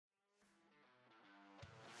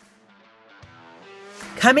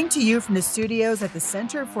Coming to you from the studios at the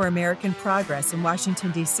Center for American Progress in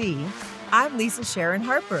Washington, D.C., I'm Lisa Sharon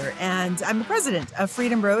Harper, and I'm the president of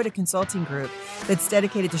Freedom Road, a consulting group that's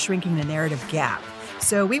dedicated to shrinking the narrative gap.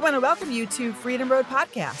 So we want to welcome you to Freedom Road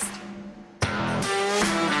Podcast.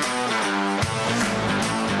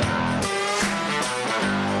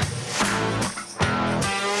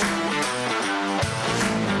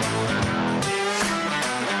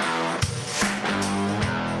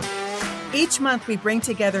 Each month, we bring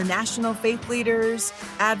together national faith leaders,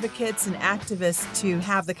 advocates, and activists to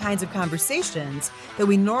have the kinds of conversations that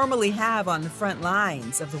we normally have on the front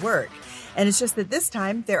lines of the work. And it's just that this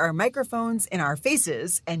time there are microphones in our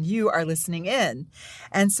faces and you are listening in.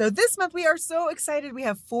 And so this month we are so excited. We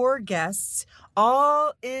have 4 guests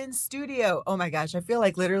all in studio. Oh my gosh, I feel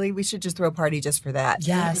like literally we should just throw a party just for that.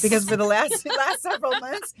 Yes. Because for the last several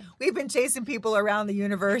months, we've been chasing people around the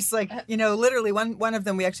universe. Like, you know, literally one of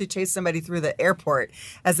them, we actually chased somebody through the airport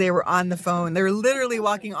as they were on the phone. They were literally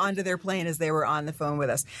walking onto their plane as they were on the phone with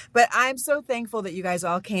us. But I'm so thankful that you guys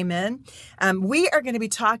all came in. We are going to be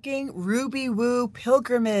talking Ruby Woo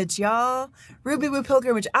Pilgrimage, y'all. Ruby Woo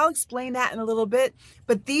Pilgrimage. I'll explain that in a little bit.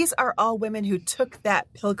 But these are all women who took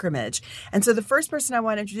that pilgrimage. And so the first person I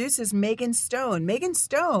want to introduce is Megan Stone. Megan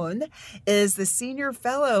Stone is the senior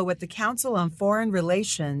fellow with the Council on Foreign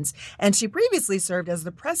Relations, and she previously served as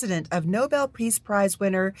the president of Nobel Peace Prize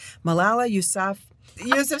winner Malala Yousafzai.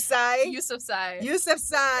 Yousafzai.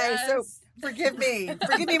 Yes. So forgive me,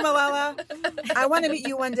 Malala. I want to meet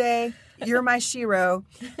you one day. You're my shiro.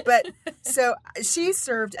 But so she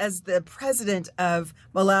served as the president of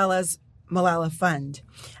Malala Fund,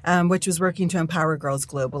 which was working to empower girls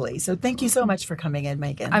globally. So thank you so much for coming in,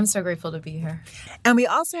 Megan. I'm so grateful to be here. And we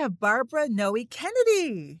also have Barbara Noe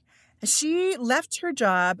Kennedy. She left her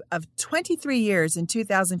job of 23 years in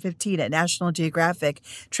 2015 at National Geographic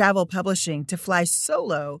Travel Publishing to fly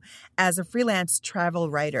solo as a freelance travel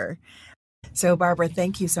writer. So, Barbara,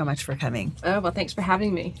 thank you so much for coming. Oh, well, thanks for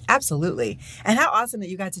having me. Absolutely. And how awesome that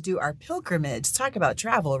you got to do our pilgrimage. Talk about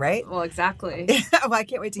travel, right? Well, exactly. Well, I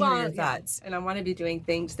can't wait to hear your thoughts. And I want to be doing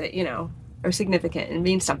things that, are significant and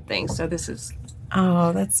mean something. So this is...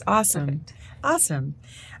 Oh, that's awesome. Perfect. Awesome.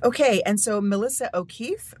 Okay, and so Melissa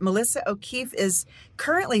O'Keefe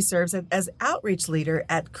currently serves as outreach leader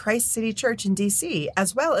at Christ City Church in D.C.,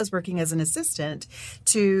 as well as working as an assistant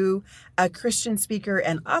to a Christian speaker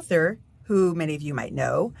and author who many of you might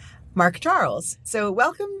know, Mark Charles. So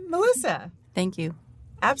welcome, Melissa. Thank you.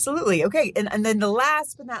 Absolutely. Okay. And then the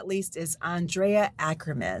last but not least is Andrea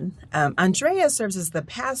Ackerman. Andrea serves as the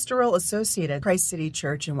pastoral associate at Christ City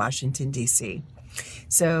Church in Washington, D.C.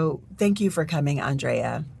 So thank you for coming,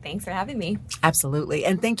 Andrea. Thanks for having me. Absolutely.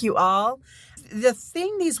 And thank you all. The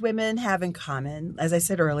thing these women have in common, as I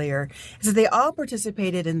said earlier, is that they all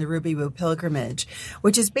participated in the Ruby Woo Pilgrimage,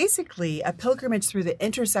 which is basically a pilgrimage through the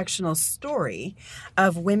intersectional story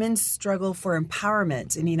of women's struggle for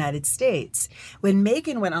empowerment in the United States. When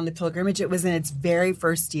Megan went on the pilgrimage, it was in its very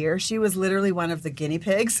first year. She was literally one of the guinea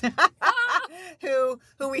pigs who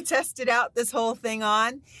we tested out this whole thing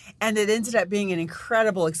on, and it ended up being an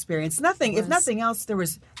incredible experience. If nothing else, there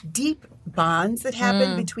was deep bonds that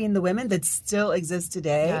happened between the women that still exist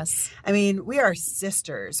today. Yes. I mean, we are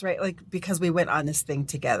sisters, right? Like, because we went on this thing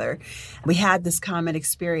together. We had this common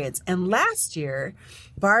experience. And last year,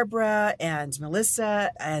 Barbara and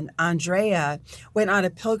Melissa and Andrea went on a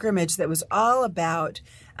pilgrimage that was all about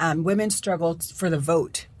women's struggle for the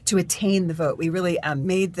vote, to attain the vote. We really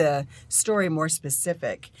made the story more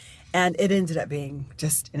specific. And it ended up being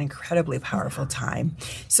just an incredibly powerful time.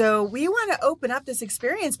 So we want to open up this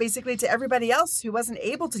experience basically to everybody else who wasn't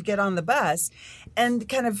able to get on the bus and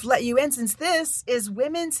kind of let you in, since this is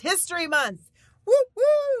Women's History Month. Woo,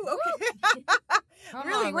 woo! Okay.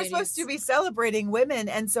 Really, we're supposed to be celebrating women.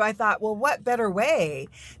 And so I thought, well, what better way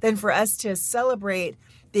than for us to celebrate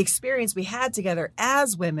the experience we had together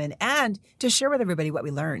as women and to share with everybody what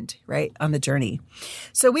we learned, right, on the journey.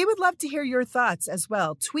 So we would love to hear your thoughts as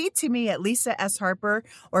well. Tweet to me at Lisa S. Harper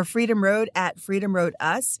or Freedom Road at Freedom Road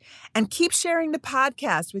Us, and keep sharing the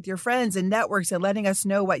podcast with your friends and networks and letting us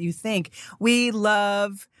know what you think. We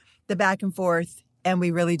love the back and forth, and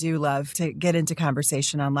we really do love to get into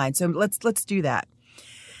conversation online. So let's do that.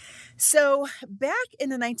 So back in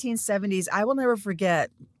the 1970s, I will never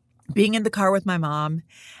forget being in the car with my mom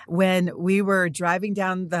when we were driving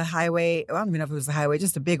down the highway. I don't even know if it was the highway,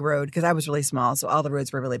 just a big road, because I was really small. So all the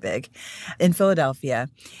roads were really big in Philadelphia.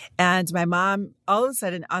 And my mom, all of a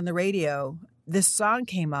sudden on the radio, this song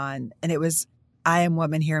came on, and it was I Am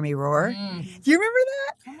Woman, Hear Me Roar. Mm. Do you remember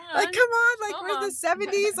that? Come on. Like, come on, Come we're on. the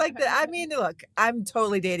 70s. Like, I mean, look, I'm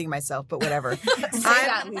totally dating myself, but whatever.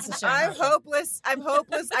 that, Lisa Sharon I'm Harper. hopeless. I'm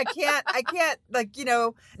hopeless. I can't, like,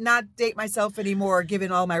 not date myself anymore,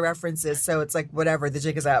 given all my references. So it's like, whatever, the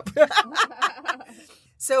jig is up.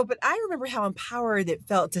 So, but I remember how empowered it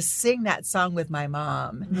felt to sing that song with my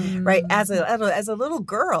mom, right? As a little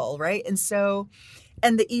girl, right? And so,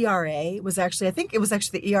 and the ERA was actually,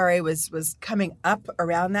 the ERA was coming up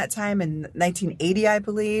around that time in 1980, I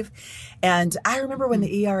believe. And I remember when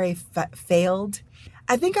the ERA failed.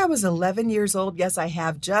 I think I was 11 years old. Yes, I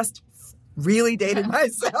have just really dated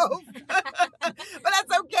myself. But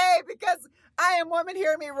that's okay because I Am Woman,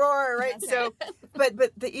 Hear Me Roar, right? So, but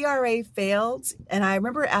the ERA failed. And I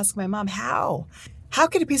remember asking my mom, how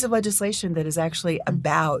could a piece of legislation that is actually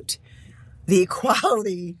about the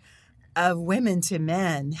equality of women to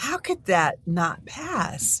men, how could that not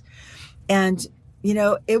pass? And,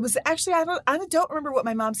 it was actually, I don't remember what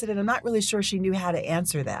my mom said, and I'm not really sure she knew how to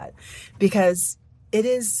answer that because it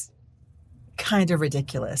is kind of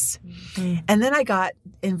ridiculous. Mm-hmm. And then I got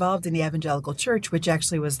involved in the evangelical church, which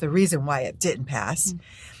actually was the reason why it didn't pass,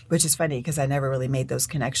 which is funny because I never really made those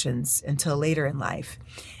connections until later in life.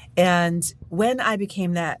 And when I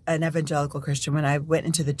became an evangelical Christian, when I went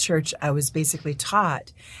into the church, I was basically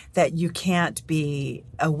taught that you can't be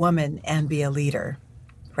a woman and be a leader,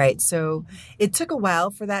 right? So it took a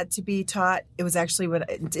while for that to be taught. It was actually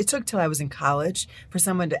it took till I was in college for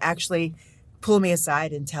someone to actually pull me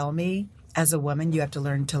aside and tell me, as a woman, you have to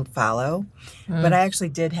learn to follow. But I actually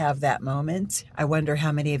did have that moment. I wonder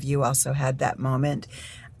how many of you also had that moment.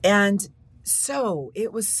 And so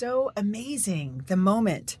it was so amazing, the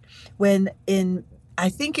moment when I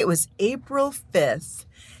think it was April 5th,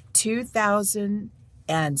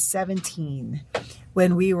 2017,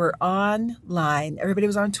 when we were online, everybody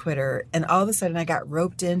was on Twitter, and all of a sudden I got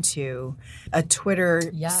roped into a Twitter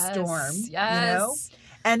storm, Yes.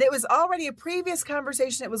 And it was already a previous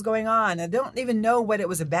conversation that was going on. I don't even know what it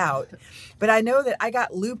was about, but I know that I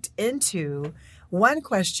got looped into one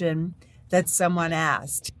question that someone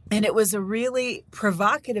asked. And it was a really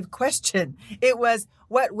provocative question. It was,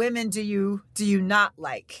 what women do you not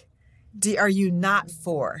like? Are you not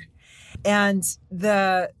for? And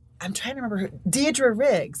I'm trying to remember Deidre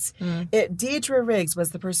Riggs. Deidre Riggs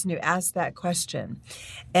was the person who asked that question.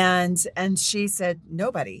 And she said,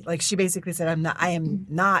 nobody. Like, she basically said, I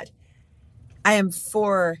am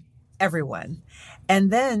for everyone. And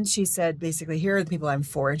then she said, basically, here are the people I'm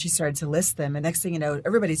for. And she started to list them. And next thing you know,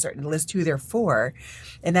 everybody's starting to list who they're for.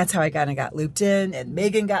 And that's how I kind of got looped in. And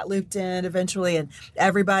Megan got looped in eventually. And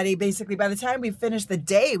everybody, basically, by the time we finished the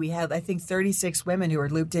day, we had, I think, 36 women who were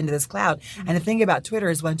looped into this cloud. And the thing about Twitter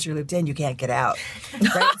is once you're looped in, you can't get out.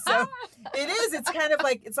 Right? So it is. It's kind of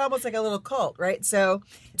like, it's almost like a little cult, right? So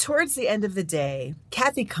towards the end of the day,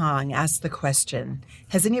 Kathy Kong asked the question,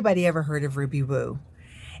 has anybody ever heard of Ruby Woo?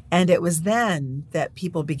 And it was then that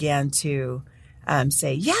people began to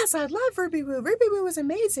say, yes, I love Ruby Woo. Ruby Woo was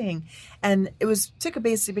amazing. And it took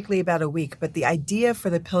basically about a week. But the idea for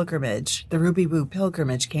the pilgrimage, the Ruby Woo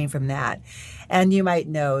pilgrimage, came from that. And you might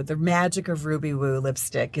know the magic of Ruby Woo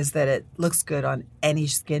lipstick is that it looks good on any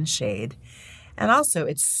skin shade. And also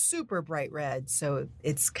it's super bright red. So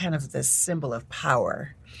it's kind of the symbol of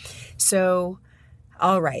power. So,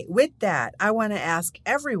 all right. With that, I want to ask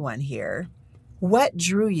everyone here, what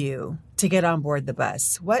drew you to get on board the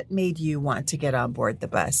bus? What made you want to get on board the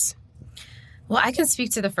bus? Well, I can speak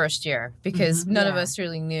to the first year because none of us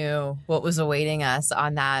really knew what was awaiting us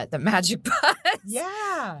on the magic bus.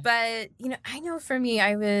 Yeah. But, I know for me,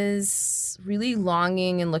 I was really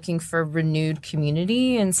longing and looking for renewed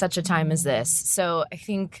community in such a time as this. So I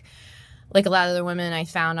think, like a lot of the women I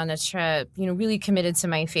found on the trip, really committed to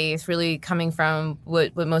my faith, really coming from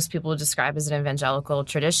what most people would describe as an evangelical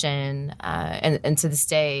tradition, and to this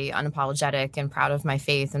day, unapologetic and proud of my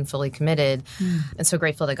faith and fully committed, and so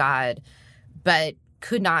grateful to God, but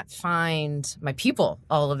could not find my people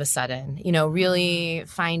all of a sudden, really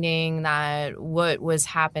finding that what was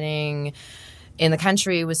happening in the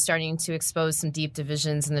country was starting to expose some deep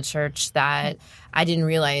divisions in the church that I didn't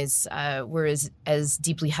realize were as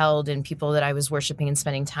deeply held in people that I was worshiping and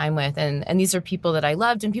spending time with. And these are people that I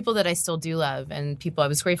loved and people that I still do love and people I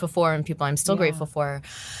was grateful for and people I'm still grateful for.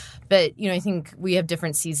 But, I think we have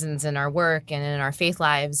different seasons in our work and in our faith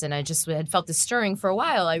lives. And I just had felt this stirring for a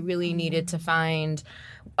while. I really needed to find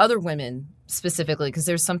other women specifically because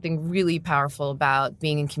there's something really powerful about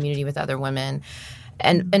being in community with other women.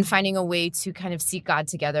 And finding a way to kind of seek God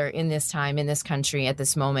together in this time, in this country, at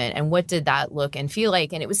this moment. And what did that look and feel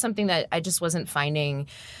like? And it was something that I just wasn't finding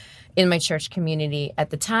in my church community at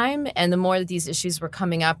the time. And the more that these issues were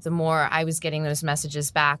coming up, the more I was getting those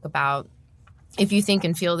messages back about, if you think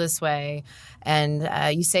and feel this way, and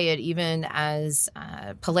you say it even as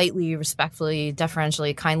politely, respectfully,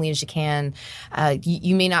 deferentially, kindly as you can,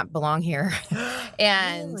 you may not belong here.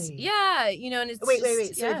 And Really? yeah, and it's Wait.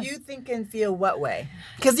 just- So yeah. if you think and feel what way?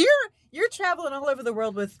 Because you're traveling all over the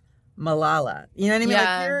world with Malala. You know what I mean?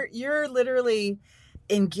 Yeah. Like you're literally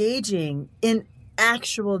engaging in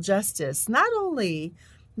actual justice, not only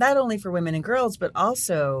for women and girls, but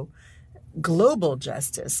also global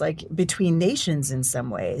justice, like between nations in some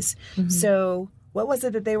ways. Mm-hmm. So what was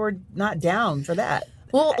it that they were not down for that?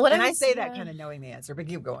 Well, what And I would say say- that kind of knowing the answer, but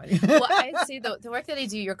keep going. Well, I see the work that I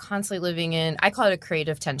do, you're constantly living in, I call it a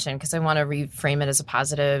creative tension, because I want to reframe it as a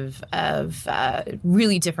positive of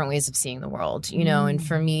really different ways of seeing the world, and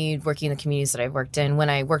for me, working in the communities that I've worked in, when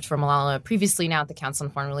I worked for Malala previously, now at the Council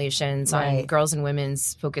on Foreign Relations on Right. girls and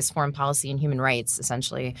women's focused foreign policy and human rights,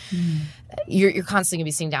 essentially, you're constantly going to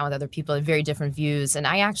be sitting down with other people with very different views. And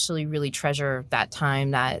I actually really treasure that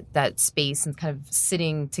time, that space, and kind of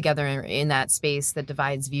sitting together in that space that divides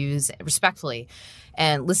views respectfully,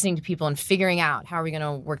 and listening to people and figuring out how are we going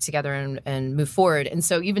to work together and move forward. And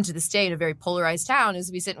so even to this day, in a very polarized town,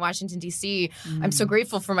 as we sit in Washington, D.C., I'm so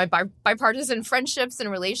grateful for my bipartisan friendships and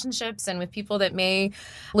relationships, and with people that may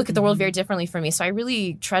look at the world very differently from me. So I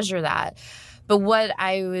really treasure that. But what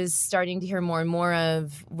I was starting to hear more and more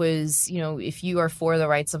of was, if you are for the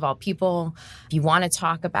rights of all people, if you want to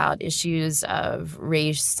talk about issues of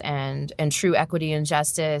race and true equity and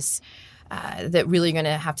justice, that really going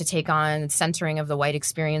to have to take on centering of the white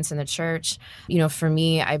experience in the church. For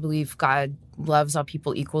me, I believe God loves all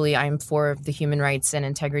people equally. I'm for the human rights and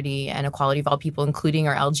integrity and equality of all people, including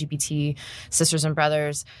our LGBT sisters and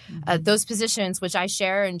brothers. Those positions, which I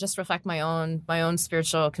share and just reflect my own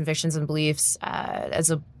spiritual convictions and beliefs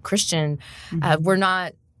as a Christian, we're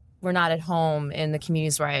not at home in the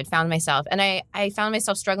communities where I had found myself. And I found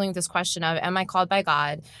myself struggling with this question of, am I called by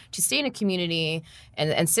God to stay in a community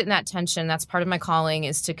and sit in that tension? That's part of my calling,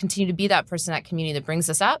 is to continue to be that person in that community that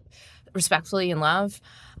brings us up respectfully in love.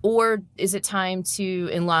 Or is it time to,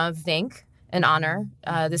 in love, thank and honor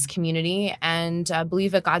this community, and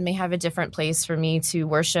believe that God may have a different place for me to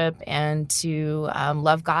worship and to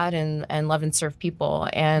love God and love and serve people.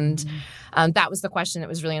 And that was the question that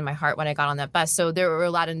was really in my heart when I got on that bus. So there were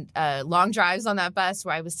a lot of long drives on that bus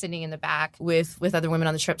where I was sitting in the back with other women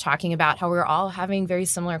on the trip, talking about how we were all having very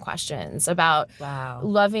similar questions about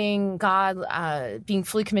loving God, being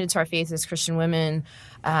fully committed to our faith as Christian women,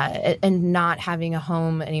 and not having a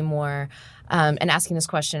home anymore. And asking this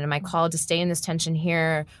question, am I called to stay in this tension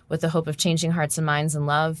here with the hope of changing hearts and minds and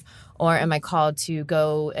love? Or am I called to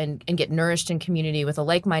go and get nourished in community with a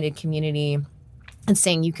like-minded community, and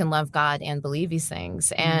saying you can love God and believe these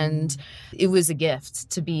things? And it was a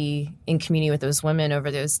gift to be in community with those women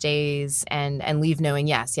over those days and leave knowing,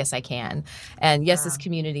 yes, I can. And yes, this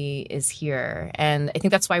community is here. And I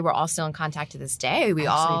think that's why we're all still in contact to this day. We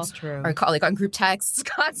all it's true. are on group texts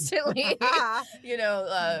constantly,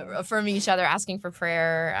 affirming each other, asking for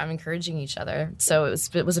prayer, encouraging each other. So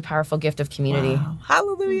it was a powerful gift of community. Wow.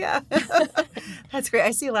 Hallelujah. That's great.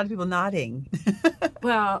 I see a lot of people nodding.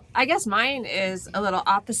 Well, I guess mine is a little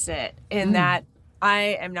opposite in that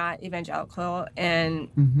I am not evangelical. And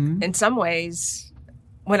in some ways,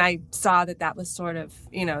 when I saw that was sort of,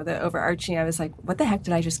 the overarching, I was like, what the heck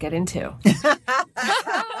did I just get into?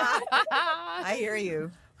 I hear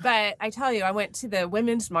you. But I tell you, I went to the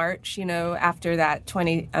Women's March, after that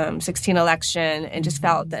 2016 election, and just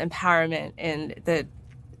felt the empowerment and the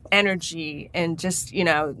energy, and just,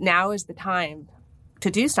 now is the time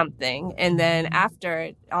to do something. And then after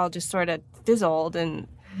it all just sort of fizzled, and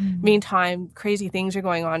meantime, crazy things are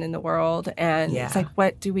going on in the world. And it's like,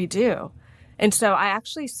 what do we do? And so I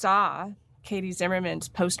actually saw Katie Zimmerman's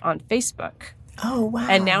post on Facebook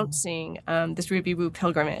announcing this Ruby Woo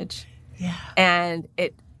pilgrimage. Yeah. And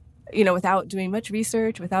it, without doing much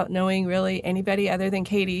research, without knowing really anybody other than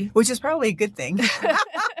Katie. Which is probably a good thing.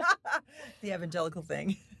 The evangelical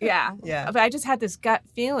thing. Yeah. Yeah. But I just had this gut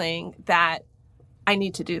feeling that I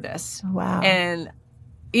need to do this. Wow. And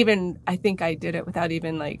even, I think I did it without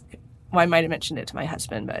even I might have mentioned it to my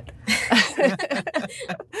husband, but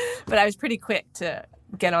but I was pretty quick to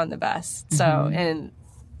get on the bus. So, and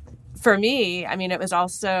for me, it was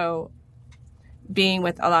also being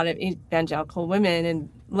with a lot of evangelical women and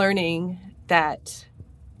learning that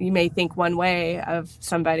you may think one way of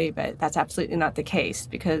somebody, but that's absolutely not the case,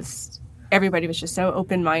 because everybody was just so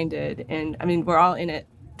open-minded. And we're all in it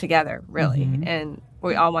together, really. And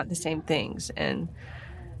we all want the same things. And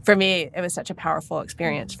for me, it was such a powerful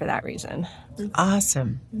experience for that reason.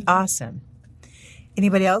 Awesome.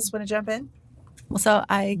 Anybody else want to jump in? Well, so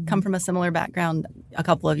I come from a similar background. A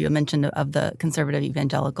couple of you mentioned of the conservative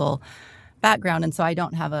evangelical background. And so I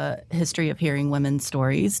don't have a history of hearing women's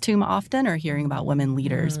stories too often or hearing about women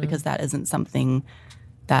leaders because that isn't something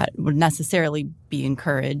that would necessarily be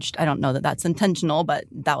encouraged. I don't know that that's intentional, but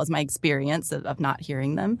that was my experience of not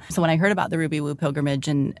hearing them. So when I heard about the Ruby Woo pilgrimage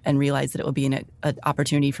and realized that it would be an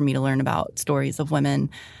opportunity for me to learn about stories of women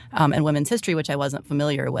and women's history, which I wasn't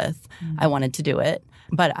familiar with, I wanted to do it.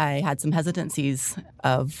 But I had some hesitancies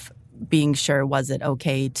of being sure, was it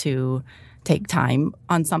okay to take time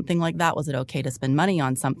on something like that? Was it okay to spend money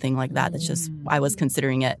on something like that? That's just, I was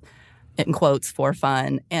considering it in quotes for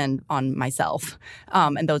fun and on myself.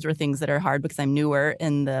 And those were things that are hard because I'm newer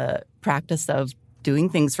in the practice of doing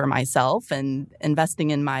things for myself and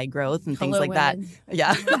investing in my growth and things like that.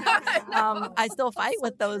 Yeah. I still fight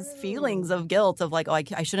with those feelings of guilt of like, oh,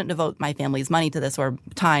 I shouldn't devote my family's money to this or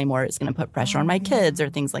time, or it's going to put pressure on my kids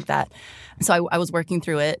or things like that. So I was working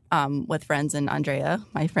through it with friends, and Andrea,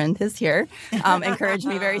 my friend is here, encouraged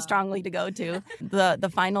me very strongly to go to.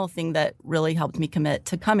 The final thing that really helped me commit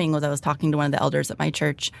to coming was I was talking to one of the elders at my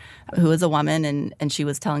church who is a woman, and she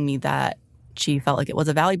was telling me that she felt like it was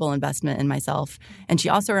a valuable investment in myself. And she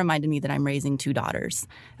also reminded me that I'm raising 2 daughters.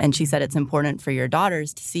 And she said it's important for your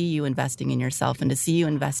daughters to see you investing in yourself and to see you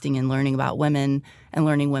investing in learning about women and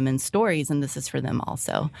learning women's stories. And this is for them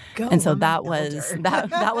also. And so that was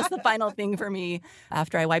the final thing for me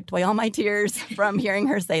after I wiped away all my tears from hearing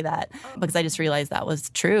her say that, because I just realized that was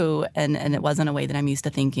true and it wasn't a way that I'm used to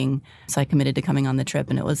thinking. So I committed to coming on the trip,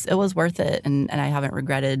 and it was worth it. And I haven't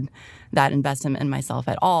regretted that investment in myself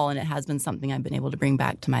at all. And it has been something I've been able to bring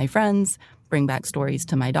back to my friends, bring back stories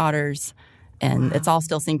to my daughters. And It's all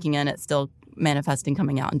still sinking in. It's still manifesting,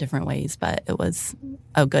 coming out in different ways. But it was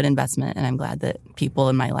a good investment, and I'm glad that people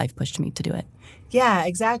in my life pushed me to do it. Yeah,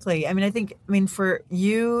 exactly. I mean, for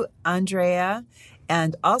you, Andrea,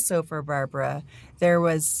 and also for Barbara,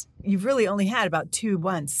 you've really only had about 2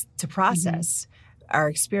 months to process our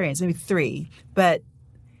experience, maybe 3. But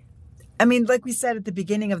I mean, like we said at the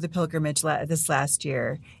beginning of the pilgrimage this last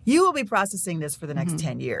year, you will be processing this for the next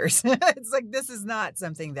 10 years. It's like, this is not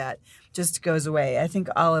something that just goes away. I think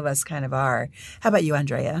all of us kind of are. How about you,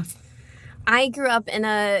 Andrea? I grew up in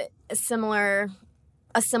a similar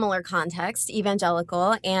context,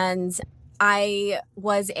 evangelical, and I'm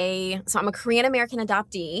a Korean American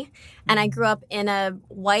adoptee, and I grew up in a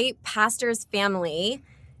white pastor's family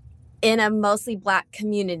in a mostly Black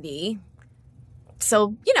community.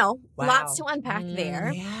 So, lots to unpack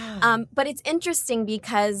there. Yeah. But it's interesting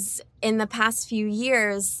because in the past few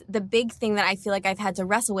years, the big thing that I feel like I've had to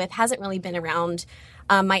wrestle with hasn't really been around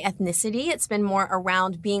my ethnicity. It's been more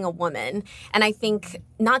around being a woman. And I think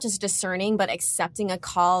not just discerning, but accepting a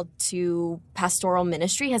call to pastoral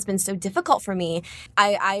ministry has been so difficult for me.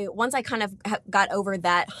 Once I kind of got over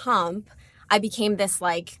that hump, I became this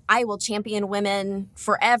I will champion women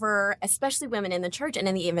forever, especially women in the church and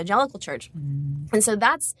in the evangelical church. And so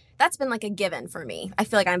that's been like a given for me. I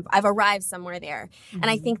feel like I've arrived somewhere there. And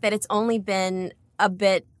I think that it's only been a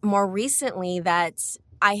bit more recently that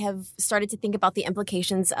I have started to think about the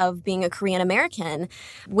implications of being a Korean American,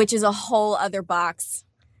 which is a whole other box.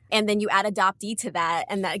 And then you add adoptee to that,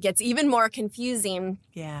 and that gets even more confusing.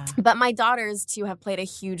 Yeah. But my daughters, too, have played a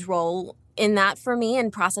huge role in that for me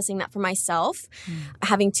and processing that for myself.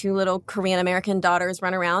 Having 2 little Korean American daughters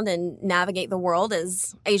run around and navigate the world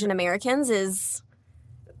as Asian Americans is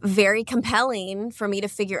very compelling for me to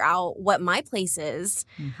figure out what my place is.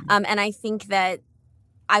 And I think that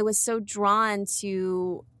I was so drawn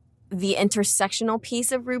to the intersectional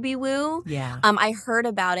piece of Ruby Woo. Yeah. I heard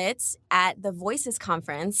about it at the Voices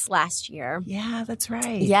conference last year. Yeah, that's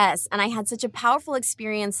right. Yes. And I had such a powerful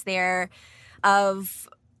experience there of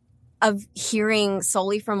hearing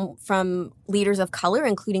solely from leaders of color,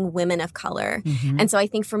 including women of color. And so I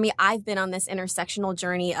think for me, I've been on this intersectional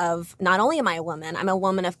journey of not only am I a woman, I'm a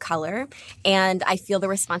woman of color, and I feel the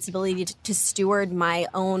responsibility to steward my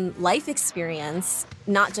own life experience,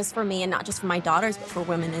 not just for me and not just for my daughters, but for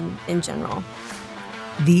women in general.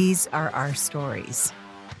 These are our stories.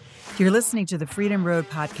 You're listening to the Freedom Road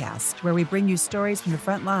podcast, where we bring you stories from the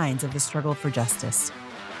front lines of the struggle for justice.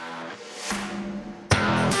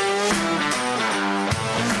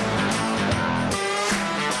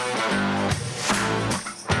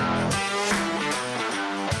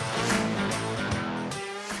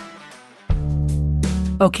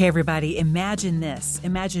 Okay, everybody, imagine this.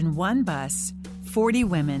 Imagine 1 bus, 40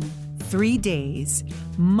 women, 3 days,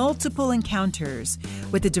 multiple encounters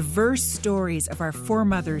with the diverse stories of our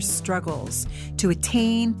foremothers' struggles to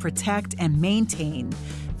attain, protect, and maintain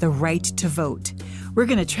the right to vote. We're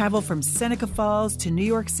going to travel from Seneca Falls to New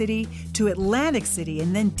York City to Atlantic City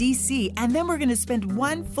and then D.C. And then we're going to spend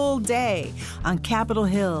one full day on Capitol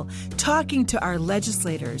Hill talking to our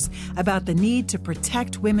legislators about the need to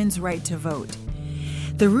protect women's right to vote.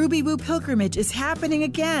 The Ruby Woo Pilgrimage is happening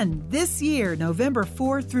again this year, November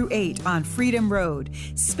 4 through 8 on Freedom Road.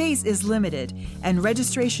 Space is limited and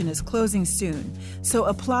registration is closing soon. So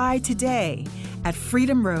apply today at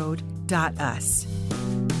freedomroad.us.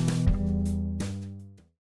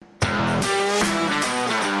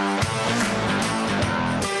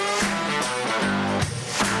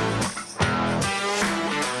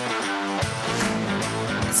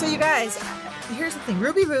 So you guys, here's the thing.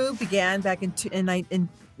 Ruby Woo began back in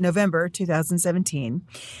November 2017,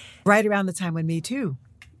 right around the time when Me Too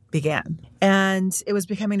began. And it was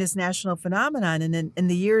becoming this national phenomenon. And in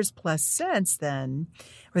the years plus since then,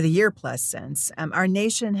 or the year plus since, our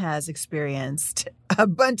nation has experienced a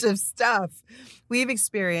bunch of stuff. We've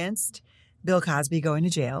experienced Bill Cosby going to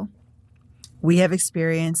jail. We have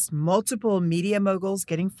experienced multiple media moguls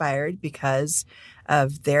getting fired because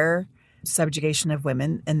of their subjugation of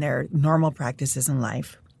women and their normal practices in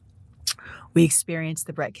life. We experienced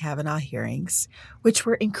the Brett Kavanaugh hearings, which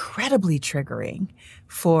were incredibly triggering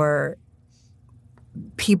for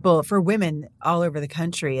people, for women all over the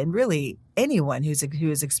country, and really anyone who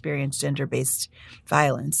has experienced gender-based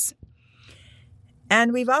violence.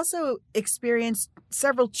 And we've also experienced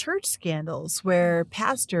several church scandals where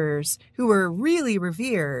pastors who were really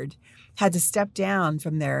revered had to step down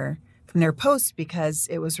from their posts because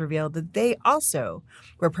it was revealed that they also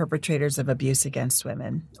were perpetrators of abuse against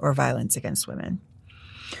women or violence against women.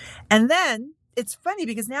 And then it's funny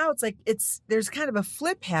because now there's kind of a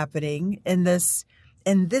flip happening in this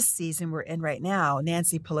season we're in right now.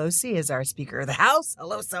 Nancy Pelosi is our Speaker of the House.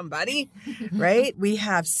 Hello, somebody, right? We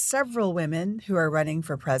have several women who are running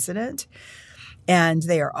for president. And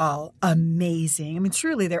they are all amazing. I mean,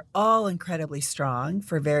 truly, they're all incredibly strong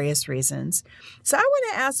for various reasons. So I want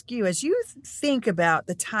to ask you, as you think about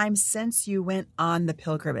the time since you went on the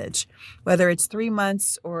pilgrimage, whether it's 3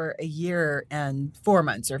 months or a year and 4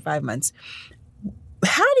 months or 5 months,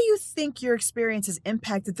 how do you think your experience has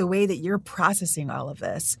impacted the way that you're processing all of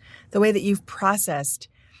this, the way that you've processed?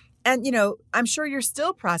 And, I'm sure you're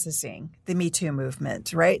still processing the Me Too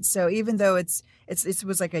movement, right? So even though it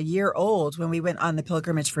was like a year old when we went on the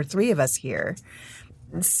pilgrimage for 3 of us here,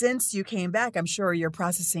 since you came back, I'm sure you're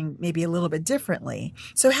processing maybe a little bit differently.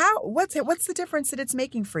 So what's the difference that it's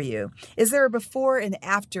making for you? Is there a before and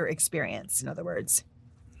after experience, in other words,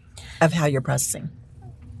 of how you're processing?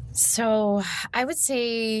 So I would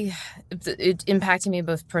say it impacted me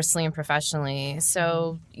both personally and professionally.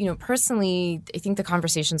 So, personally, I think the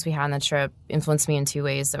conversations we had on the trip influenced me in 2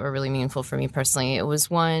 ways that were really meaningful for me personally. It was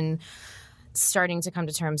one, starting to come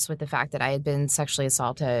to terms with the fact that I had been sexually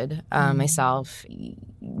assaulted myself,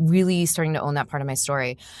 really starting to own that part of my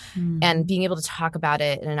story, and being able to talk about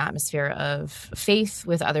it in an atmosphere of faith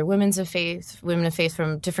with other women of faith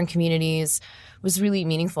from different communities was really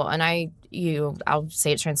meaningful. And I'll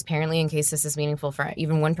say it transparently in case this is meaningful for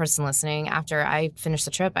even one person listening. After I finished the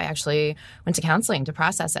trip, I actually went to counseling to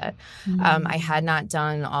process it. I had not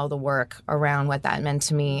done all the work around what that meant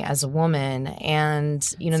to me as a woman. And,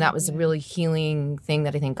 that was a really healing thing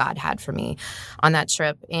that I think God had for me on that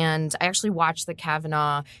trip. And I actually watched the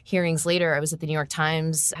Kavanaugh hearings later. I was at the New York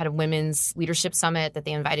Times, had a women's leadership summit that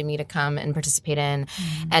they invited me to come and participate in.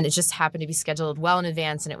 And it just happened to be scheduled well in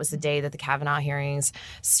advance. And it was the day that the Kavanaugh hearings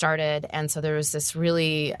started. And so there was this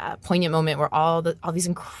really poignant moment where all these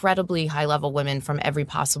incredibly high-level women from every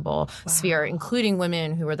possible sphere, including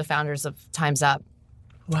women who were the founders of Time's Up,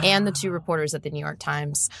 and the 2 reporters at the New York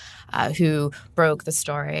Times who broke the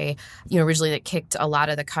story, originally that kicked a lot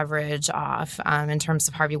of the coverage off in terms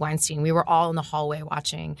of Harvey Weinstein. We were all in the hallway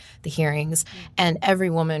watching the hearings, and every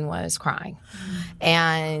woman was crying.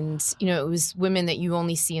 And, it was women that you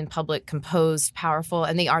only see in public, composed, powerful,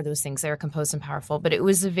 and they are those things. They are composed and powerful. But it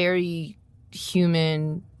was a very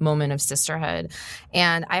human moment of sisterhood.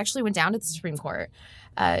 And I actually went down to the Supreme Court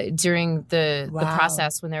during the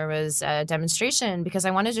process when there was a demonstration because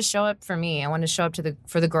I wanted to show up for me. I wanted to show up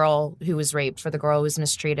for the girl who was raped, for the girl who was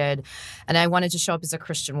mistreated. And I wanted to show up as a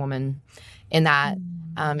Christian woman in that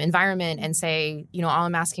environment and say, all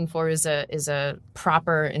I'm asking for is a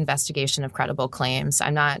proper investigation of credible claims.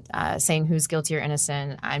 I'm not saying who's guilty or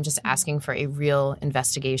innocent. I'm just asking for a real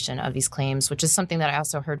investigation of these claims, which is something that I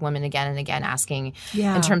also heard women again and again asking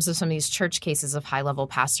in terms of some of these church cases of high-level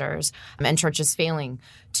pastors and churches failing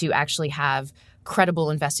to actually have credible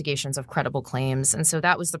investigations of credible claims. And so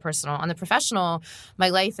that was the personal. On the professional, my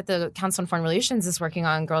life at the Council on Foreign Relations is working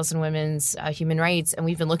on girls and women's human rights. And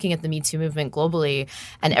we've been looking at the Me Too movement globally.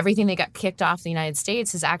 And everything that got kicked off in the United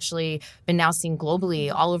States has actually been now seen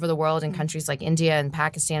globally all over the world in countries like India and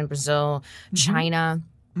Pakistan, Brazil, China.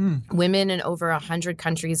 Women in over 100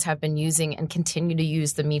 countries have been using and continue to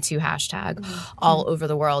use the Me Too hashtag all over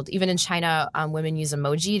the world. Even in China, women use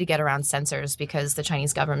emoji to get around censors because the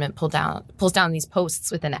Chinese government pulls down these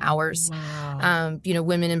posts within hours. Wow.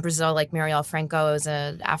 Women in Brazil, like Marielle Franco, is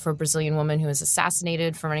an Afro-Brazilian woman who was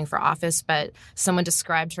assassinated for running for office, but someone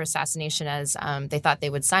described her assassination as they thought they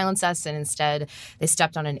would silence us, and instead they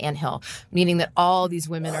stepped on an anthill, meaning that all these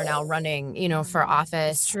women are now running, for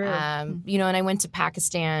office. True. And I went to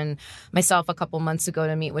Pakistan myself a couple months ago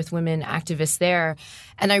to meet with women activists there.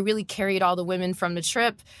 And I really carried all the women from the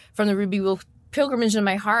trip, from the Ruby Wheel pilgrimage in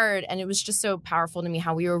my heart. And it was just so powerful to me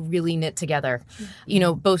how we were really knit together.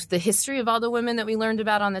 Both the history of all the women that we learned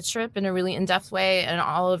about on the trip in a really in-depth way, and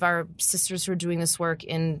all of our sisters who are doing this work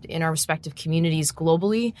in our respective communities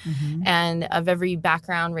globally, and of every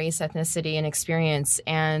background, race, ethnicity, and experience.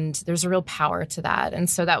 And there's a real power to that. And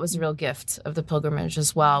so that was a real gift of the pilgrimage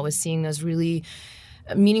as well, was seeing those really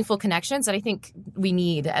meaningful connections that I think we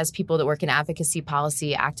need as people that work in advocacy,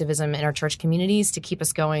 policy, activism in our church communities to keep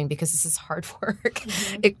us going, because this is hard work.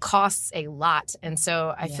 It costs a lot. And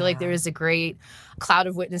so I feel like there is a great cloud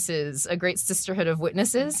of witnesses, a great sisterhood of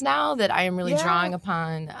witnesses now that I am really drawing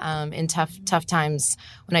upon in tough times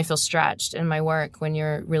when I feel stretched in my work, when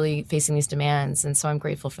you're really facing these demands. And so I'm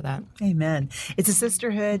grateful for that. Amen. It's a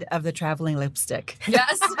sisterhood of the traveling lipstick.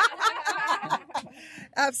 Yes.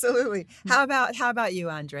 Absolutely. How about you,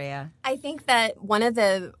 Andrea? I think that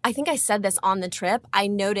I think I said this on the trip. I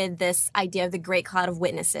noted this idea of the great cloud of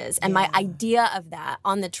witnesses, and my idea of that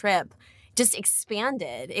on the trip just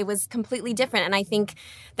expanded. It was completely different. And I think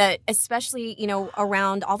that especially,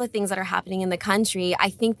 around all the things that are happening in the country, I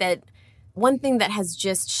think that one thing that has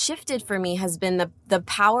just shifted for me has been the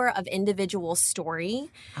power of individual story.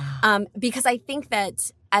 Because I think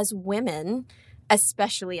that as women,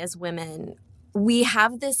 especially as women, we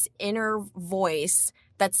have this inner voice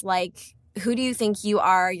that's like, who do you think you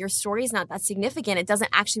are? Your story is not that significant. It doesn't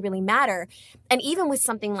actually really matter. And even with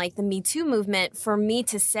something like the Me Too movement, for me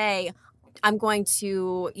to say, I'm going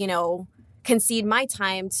to, concede my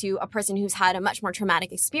time to a person who's had a much more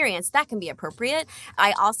traumatic experience, that can be appropriate.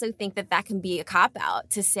 I also think that can be a cop-out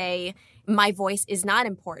to say, my voice is not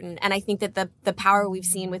important. And I think that the power we've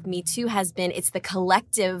seen with Me Too has been, it's the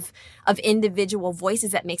collective of individual voices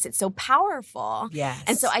that makes it so powerful. Yes.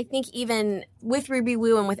 And so I think even with Ruby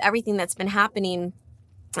Woo and with everything that's been happening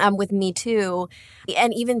with Me Too,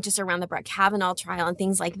 and even just around the Brett Kavanaugh trial and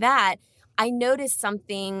things like that, I noticed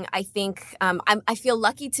something. I think I feel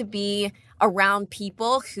lucky to be around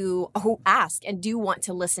people who ask and do want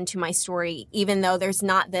to listen to my story, even though there's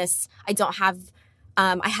not this, I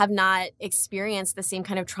have not experienced the same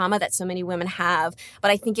kind of trauma that so many women have. But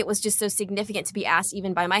I think it was just so significant to be asked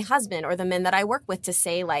even by my husband or the men that I work with to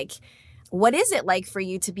say, like, what is it like for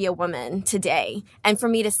you to be a woman today? And for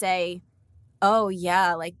me to say, oh,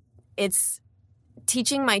 yeah, like it's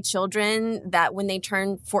teaching my children that when they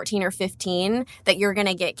turn 14 or 15, that you're going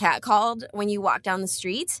to get catcalled when you walk down the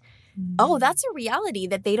street. Oh, that's a reality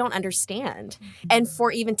that they don't understand. And for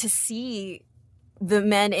even to see the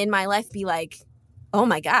men in my life be like, oh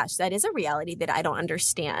my gosh, that is a reality that I don't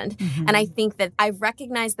understand. And I think that I've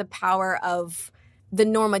recognized the power of the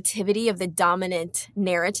normativity of the dominant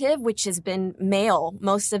narrative, which has been male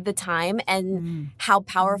most of the time, and how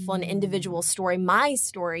powerful an individual story, my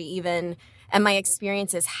story even, and my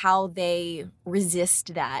experiences, how they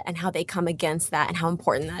resist that and how they come against that and how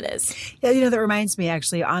important that is. Yeah, that reminds me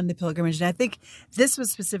actually on the pilgrimage, and I think this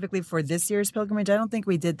was specifically for this year's pilgrimage. I don't think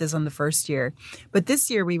we did this on the first year, but this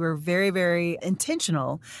year we were very, very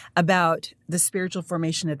intentional about the spiritual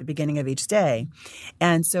formation at the beginning of each day.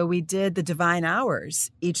 And so we did the divine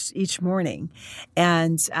hours each morning,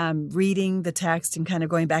 and reading the text and kind of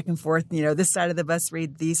going back and forth, this side of the bus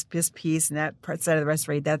read this piece and that side of the bus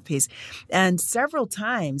read that piece. And several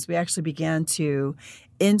times we actually began to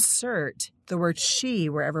insert the word she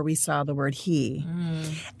wherever we saw the word he.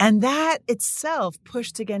 And that itself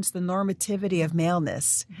pushed against the normativity of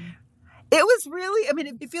maleness. It was really,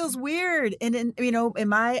 it feels weird. And in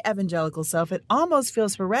my evangelical self, it almost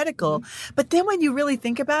feels heretical. But then when you really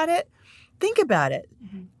think about it.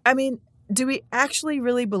 Do we actually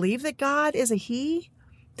really believe that God is a he?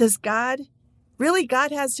 Does God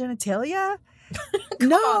has genitalia?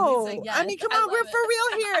 No. Yes. Come on, we're for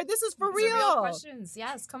real here. This is for These are real. questions.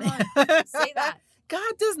 Yes, come on. Say that.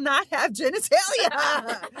 God does not have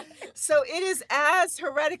genitalia. So it is as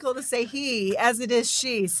heretical to say he as it is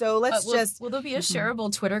she. So let's will there be a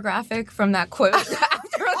shareable Twitter graphic from that quote after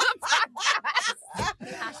the podcast?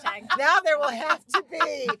 Now there will have to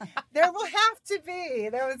be. There will have to be.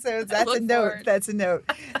 That's a note. That's a note.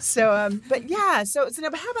 So, but yeah. So now,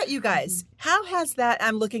 but how about you guys? How has that?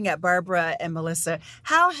 I'm looking at Barbara and Melissa.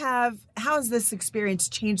 How has this experience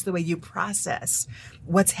changed the way you process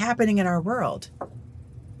what's happening in our world?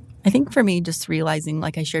 I think for me, just realizing,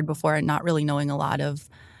 like I shared before, and not really knowing a lot of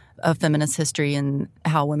feminist history and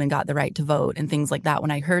how women got the right to vote and things like that.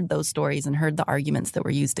 When I heard those stories and heard the arguments that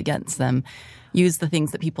were used against them, used the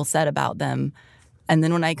things that people said about them. And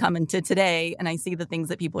then when I come into today and I see the things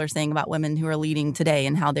that people are saying about women who are leading today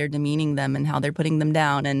and how they're demeaning them and how they're putting them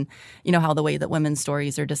down and, you know, how the way that women's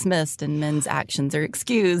stories are dismissed and men's actions are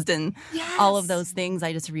excused and all of those things,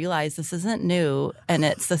 I just realized this isn't new and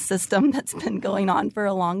it's a system that's been going on for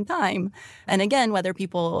a long time. And again, whether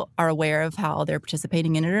people are aware of how they're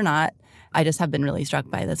participating in it or not, I just have been really struck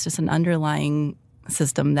by this. Just an underlying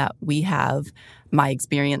system that we have. My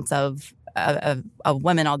experience of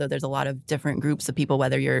women, although there's a lot of different groups of people,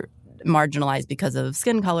 whether you're marginalized because of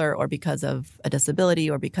skin color or because of a disability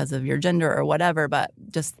or because of your gender or whatever, but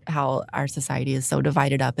just how our society is so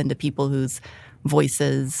divided up into people whose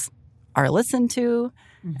voices are listened to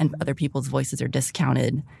and other people's voices are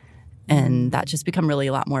discounted. And that just become really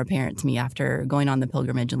a lot more apparent to me after going on the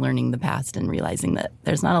pilgrimage and learning the past and realizing that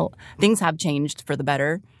there's not things have changed for the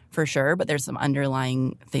better, for sure, but there's some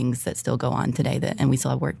underlying things that still go on today and we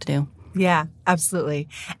still have work to do. Yeah, absolutely.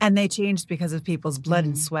 And they changed because of people's blood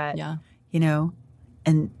and sweat, you know,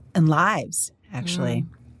 and lives, actually.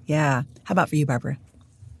 Yeah. How about for you, Barbara?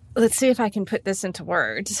 Let's see if I can put this into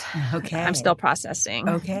words. Okay. I'm still processing.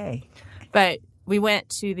 Okay. But we went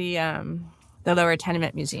to the Lower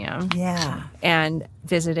Tenement Museum. Yeah. And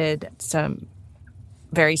visited some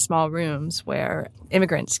very small rooms where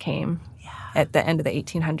immigrants came at the end of the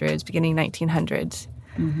 1800s, beginning 1900s.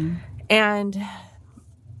 And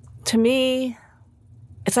to me,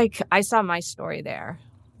 it's like I saw my story there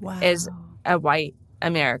as a white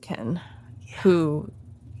American who,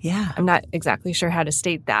 I'm not exactly sure how to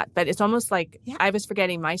state that, but it's almost like I was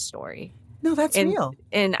forgetting my story. No, that's real.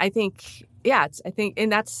 And I think,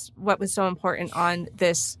 and that's what was so important on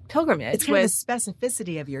this pilgrimage. It's kind of the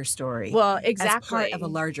specificity of your story. Well, exactly. As part of a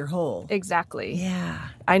larger whole. Exactly. Yeah.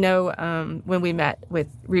 I know when we met with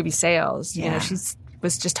Ruby Sales, you know, she's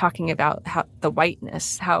was just talking about how the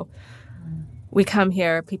whiteness, how we come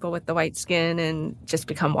here, people with the white skin, and just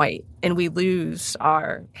become white. And we lose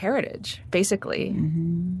our heritage, basically.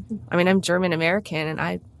 I mean, I'm German American, and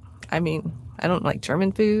I mean, I don't like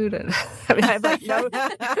German food. And I mean, I have like no,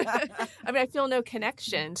 I mean, I feel no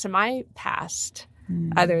connection to my past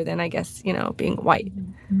other than, I guess, you know, being white.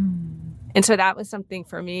 And so that was something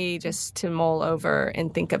for me just to mull over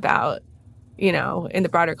and think about, you know, in the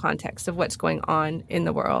broader context of what's going on in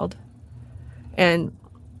the world. And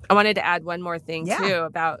I wanted to add one more thing, too,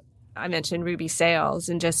 about, I mentioned Ruby Sales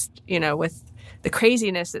and just, you know, with the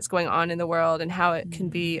craziness that's going on in the world and how it can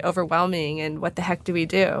be overwhelming and what the heck do we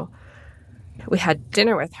do? We had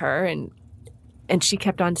dinner with her and she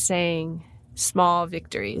kept on saying small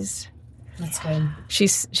victories. That's good.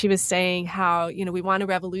 She was saying how, you know, we want a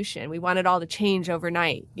revolution. We want it all to change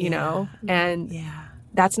overnight, you know, and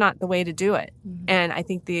that's not the way to do it. And I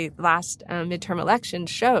think the last midterm election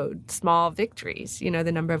showed small victories, you know,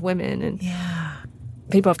 the number of women and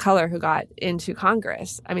people of color who got into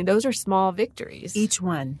Congress. I mean, those are small victories. Each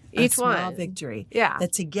one. A small victory. Yeah.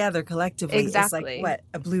 That together, collectively, is like, what,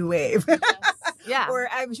 a blue wave. Or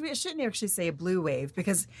we shouldn't actually say a blue wave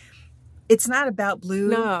because it's not about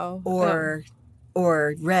blue or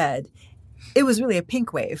red. It was really a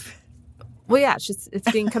pink wave. Well, yeah,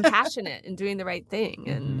 it's being compassionate and doing the right thing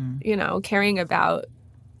and, you know, caring about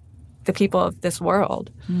the people of this world.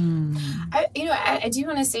 I do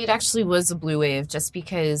want to say it actually was a blue wave just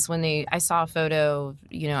because when I saw a photo,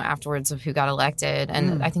 you know, afterwards of who got elected.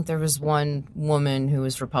 And I think there was one woman who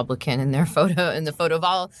was Republican in their photo, in the photo of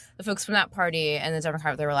all the folks from that party and the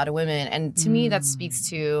Democrat, there were a lot of women. And to me, that speaks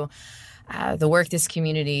to the work this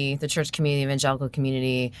community, the church community, evangelical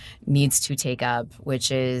community needs to take up, which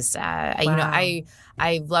is, you know,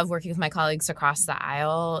 I love working with my colleagues across the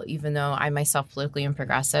aisle, even though I myself politically am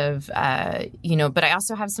progressive, you know, but I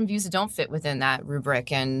also have some views that don't fit within that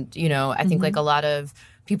rubric. And, you know, I think like a lot of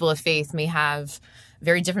people of faith may have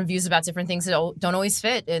very different views about different things that don't always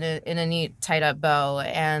fit in a neat, tied up bow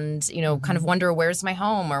and, you know, kind of wonder where's my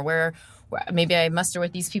home or where maybe I muster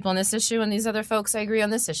with these people on this issue and these other folks I agree on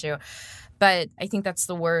this issue. But I think that's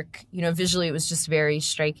the work, visually it was just very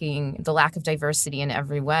striking, the lack of diversity in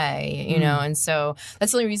every way, and so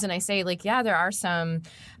that's the only reason I say, there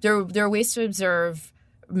are ways to observe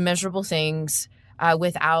measurable things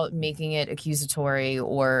without making it accusatory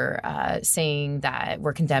or saying that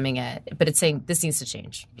we're condemning it, but it's saying this needs to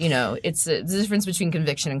change. It's the difference between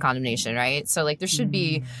conviction and condemnation, right? So there should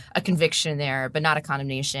be a conviction there, but not a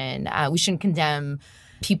condemnation. We shouldn't condemn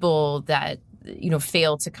people that,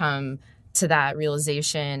 fail to come to that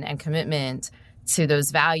realization and commitment to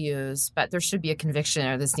those values, but there should be a conviction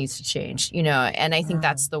or this needs to change, and I think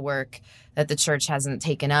that's the work that the church hasn't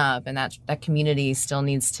taken up, and that community still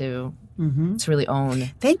needs to really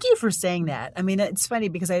own. Thank you for saying that. I mean, it's funny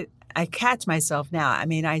because I catch myself now. I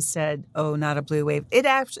mean, I said, "Oh, not a blue wave."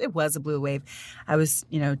 It was a blue wave. I was,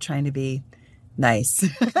 trying to be nice.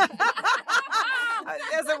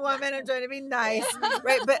 As a woman, I'm trying to be nice,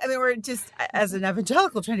 right? But I mean, we're just, as an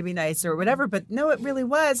evangelical, trying to be nice or whatever. But no, it really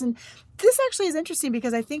was. And this actually is interesting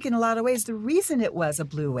because I think in a lot of ways, the reason it was a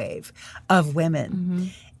blue wave of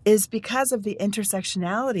women is because of the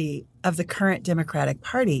intersectionality of the current Democratic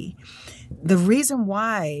Party. The reason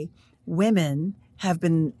why women have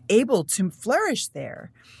been able to flourish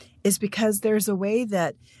there is because there's a way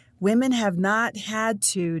that women have not had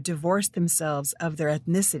to divorce themselves of their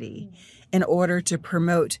ethnicity in order to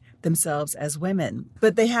promote themselves as women.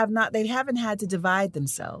 But they haven't had to divide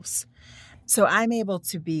themselves. So I'm able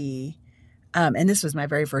to be, and this was my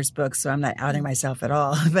very first book, so I'm not outing myself at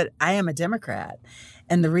all, but I am a Democrat.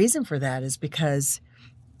 And the reason for that is because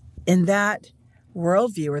in that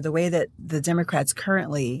worldview, or the way that the Democrats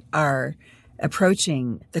currently are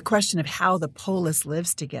approaching the question of how the polis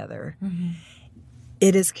lives together,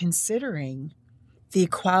 it is considering the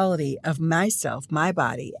equality of myself, my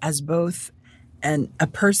body, as both a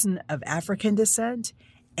person of African descent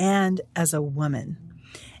and as a woman.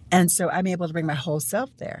 And so I'm able to bring my whole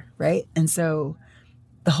self there, right? And so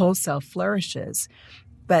the whole self flourishes.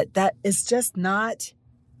 But that is just not,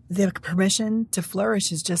 the permission to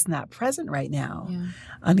flourish is just not present right now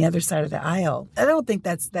on the other side of the aisle. I don't think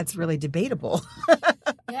that's really debatable.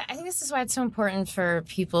 Yeah, I think this is why it's so important for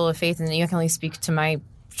people of faith, and you can only speak to my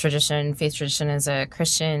faith tradition as a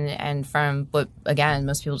Christian, and from what, again,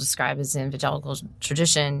 most people describe as an evangelical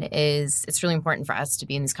tradition, is it's really important for us to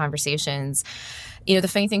be in these conversations. The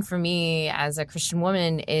funny thing for me as a Christian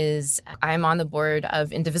woman is I'm on the board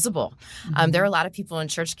of Indivisible. There are a lot of people in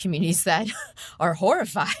church communities that are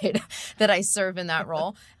horrified that I serve in that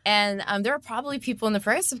role. And there are probably people in the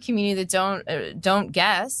progressive community that don't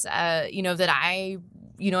guess, that I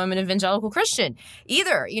I'm an evangelical Christian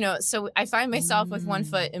either, so I find myself with one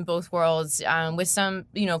foot in both worlds, with some,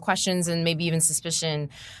 questions and maybe even suspicion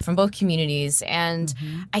from both communities. And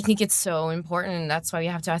I think it's so important. That's why we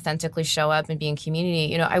have to authentically show up and be in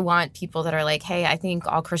community. I want people that are like, hey, I think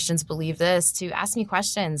all Christians believe this, to ask me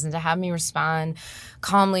questions and to have me respond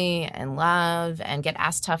calmly and love and get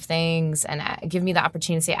asked tough things and give me the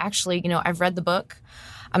opportunity to say, actually, I've read the book.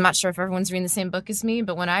 I'm not sure if everyone's reading the same book as me,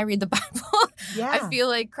 but when I read the Bible, I feel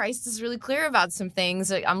like Christ is really clear about some things.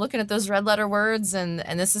 I'm looking at those red letter words, and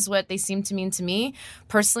this is what they seem to mean to me.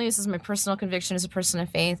 Personally, this is my personal conviction as a person of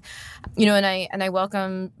faith. And I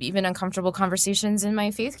welcome even uncomfortable conversations in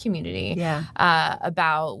my faith community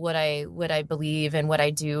about what I believe and what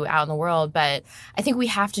I do out in the world. But I think we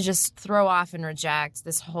have to just throw off and reject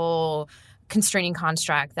this whole constraining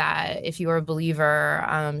construct that if you are a believer,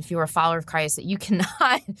 if you are a follower of Christ, that you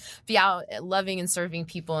cannot be out loving and serving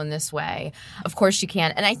people in this way. Of course you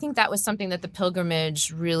can. And I think that was something that the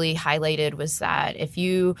pilgrimage really highlighted, was that if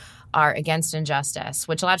you are against injustice,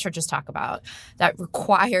 which a lot of churches talk about, that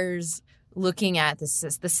requires looking at the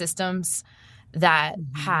systems that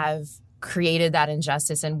have created that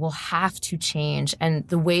injustice and will have to change. And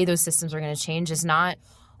the way those systems are going to change is not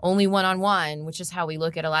only one-on-one, which is how we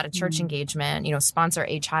look at a lot of church engagement, sponsor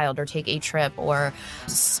a child or take a trip or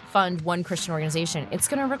fund one Christian organization. It's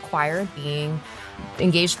going to require being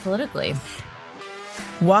engaged politically.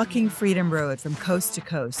 Walking Freedom Road from coast to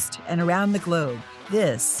coast and around the globe,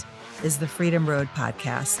 this is the Freedom Road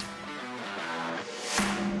Podcast.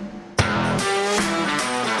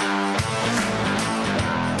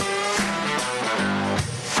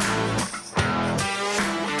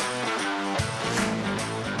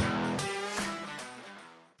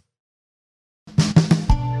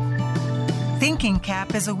 Thinking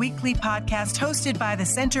Cap is a weekly podcast hosted by the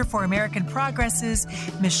Center for American Progress's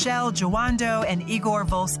Michelle Jawando and Igor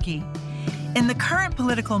Volsky. In the current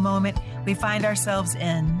political moment we find ourselves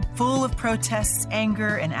in, full of protests,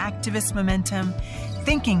 anger, and activist momentum,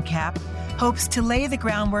 Thinking Cap hopes to lay the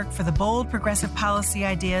groundwork for the bold progressive policy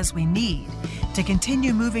ideas we need to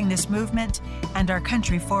continue moving this movement and our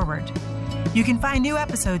country forward. You can find new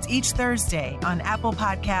episodes each Thursday on Apple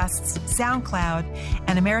Podcasts, SoundCloud,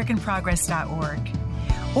 and AmericanProgress.org,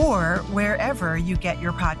 or wherever you get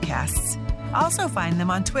your podcasts. Also find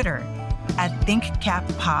them on Twitter at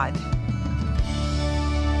ThinkCapPod.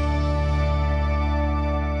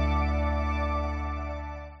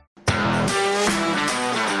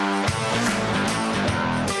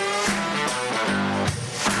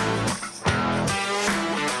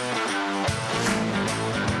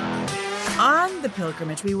 On the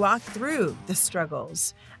pilgrimage, we walked through the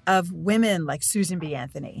struggles of women like Susan B.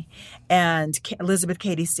 Anthony and Elizabeth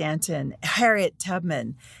Cady Stanton, Harriet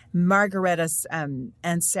Tubman, Margaretta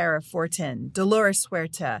and Sarah Fortin, Dolores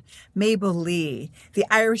Huerta, Mabel Lee, the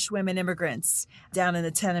Irish women immigrants down in the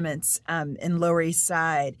tenements in Lower East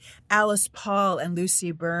Side, Alice Paul and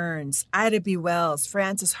Lucy Burns, Ida B. Wells,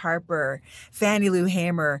 Frances Harper, Fannie Lou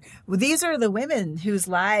Hamer. Well, these are the women whose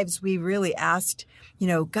lives we really asked,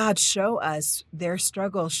 God, show us their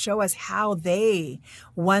struggle, show us how they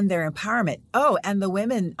won their empowerment. Oh, and the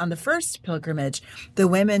women on the first pilgrimage, the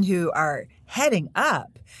women who are heading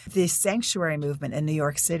up the sanctuary movement in New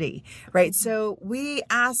York City, right? So we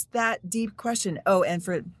asked that deep question. Oh, and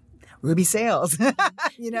for Ruby Sales,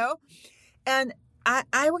 And I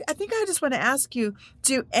think I just want to ask you,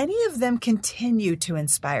 do any of them continue to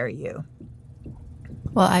inspire you?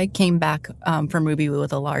 Well, I came back from Ruby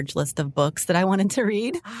with a large list of books that I wanted to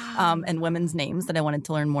read and women's names that I wanted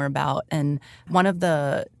to learn more about. And one of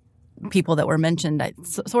the people that were mentioned,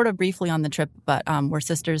 sort of briefly on the trip, but were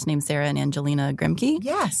sisters named Sarah and Angelina Grimke.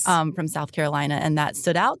 Yes. From South Carolina. And that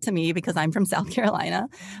stood out to me because I'm from South Carolina.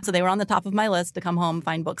 So they were on the top of my list to come home,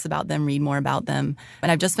 find books about them, read more about them.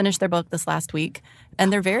 And I've just finished their book this last week.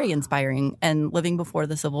 And they're very inspiring. And living before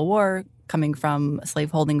the Civil War, coming from a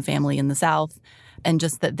slaveholding family in the South, and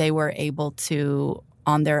just that they were able to,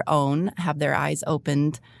 on their own, have their eyes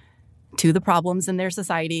opened to the problems in their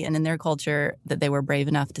society and in their culture, that they were brave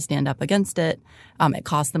enough to stand up against it. It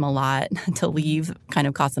cost them a lot to leave, kind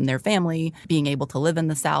of cost them their family, being able to live in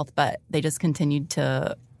the South, but they just continued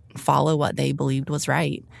to follow what they believed was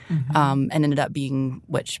right. And ended up being,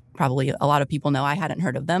 which probably a lot of people know, I hadn't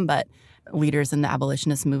heard of them, but leaders in the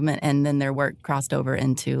abolitionist movement. And then their work crossed over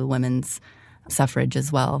into women's suffrage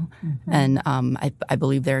as well. And I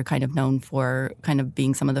believe they're kind of known for kind of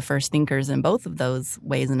being some of the first thinkers in both of those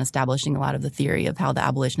ways and establishing a lot of the theory of how the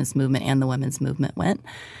abolitionist movement and the women's movement went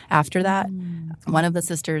after that. One of the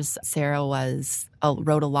sisters, Sarah,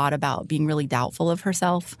 wrote a lot about being really doubtful of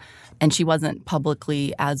herself, and she wasn't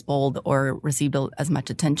publicly as bold or received as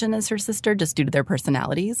much attention as her sister just due to their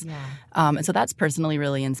personalities. And so that's personally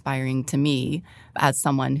really inspiring to me as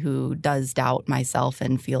someone who does doubt myself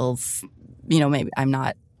and feels maybe I'm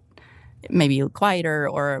not maybe quieter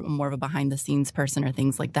or more of a behind-the-scenes person or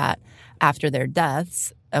things like that. After their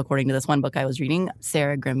deaths, according to this one book I was reading,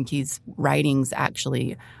 Sarah Grimke's writings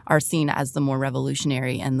actually are seen as the more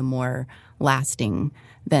revolutionary and the more lasting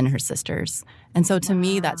than her sisters. And so to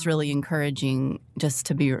me, that's really encouraging, just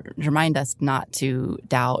to remind us not to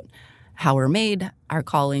doubt how we're made, our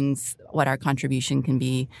callings, what our contribution can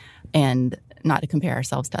be, and not to compare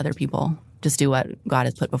ourselves to other people. Just do what God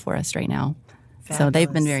has put before us right now. Fabulous. So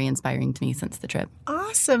they've been very inspiring to me since the trip.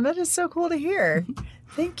 Awesome. That is so cool to hear.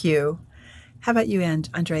 Thank you. How about you,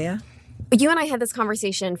 Andrea? You and I had this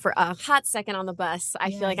conversation for a hot second on the bus,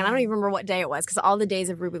 I feel like, and I don't even remember what day it was because all the days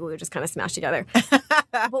of Ruby Glue just kind of smashed together.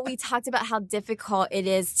 But we talked about how difficult it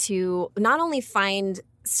is to not only find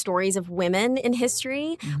stories of women in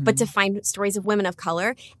history, but to find stories of women of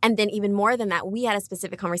color. And then even more than that, we had a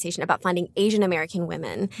specific conversation about finding Asian American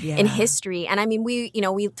women in history. And I mean, we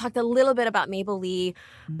talked a little bit about Mabel Lee,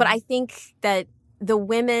 but I think that the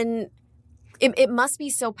women, it must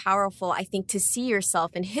be so powerful, I think, to see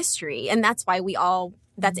yourself in history. And that's why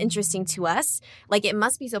that's interesting to us. Like, it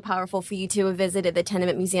must be so powerful for you to have visited the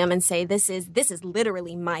Tenement Museum and say, this is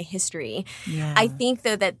literally my history. Yeah. I think,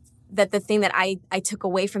 though, that the thing that I took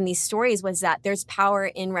away from these stories was that there's power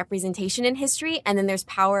in representation in history, and then there's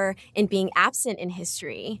power in being absent in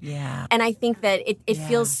history. Yeah. And I think that it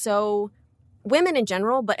feels so, women in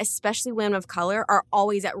general, but especially women of color, are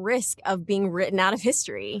always at risk of being written out of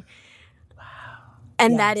history. Wow.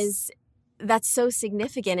 And that's so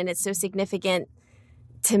significant, and it's so significant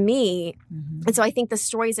to me. Mm-hmm. And so I think the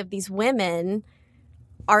stories of these women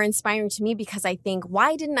are inspiring to me because I think,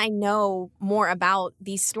 why didn't I know more about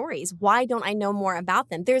these stories? Why don't I know more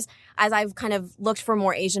about them? As I've kind of looked for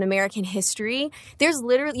more Asian American history, there's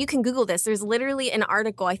literally, you can Google this, there's literally an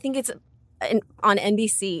article, I think it's on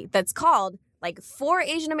NBC, that's called like 4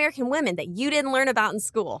 Asian American women that you didn't learn about in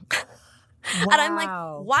school. And I'm like,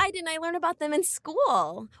 why didn't I learn about them in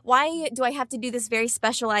school? Why do I have to do this very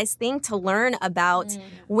specialized thing to learn about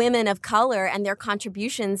women of color and their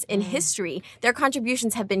contributions in history? Their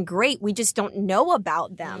contributions have been great. We just don't know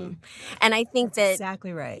about them. And I think That's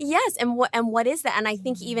exactly right. Yes. And what is that? And I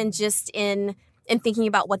think even just in thinking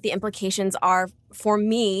about what the implications are for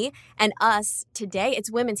me and us today,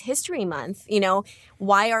 it's Women's History Month. You know,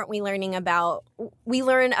 why aren't we learning we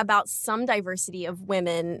learn about some diversity of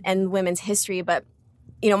women and women's history, but,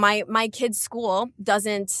 you know, my kids' school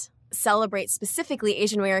doesn't celebrate specifically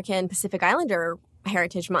Asian American Pacific Islander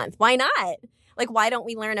Heritage Month. Why not? Like, why don't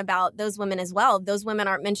we learn about those women as well? Those women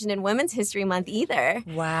aren't mentioned in Women's History Month either.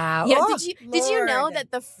 Wow. Yeah, did you know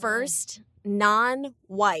that the first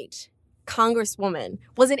non-white Congresswoman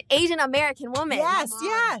was an Asian American woman?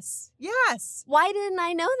 Yes. Why didn't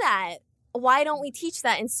I know that? Why don't we teach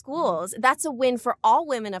that in schools? That's a win for all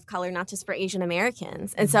women of color, not just for Asian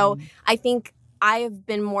Americans. And so I think I have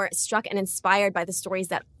been more struck and inspired by the stories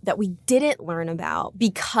that we didn't learn about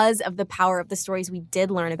because of the power of the stories we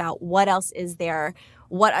did learn about. What else is there?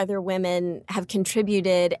 What other women have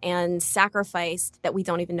contributed and sacrificed that we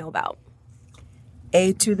don't even know about?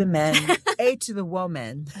 A to the men, A to the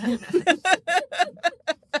woman.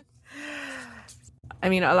 I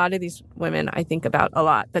mean, a lot of these women I think about a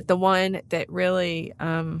lot, but the one that really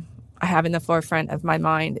I have in the forefront of my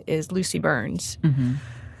mind is Lucy Burns,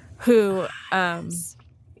 who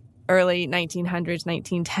early 1900s,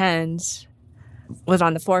 1910s was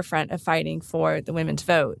on the forefront of fighting for the women's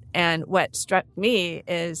vote. And what struck me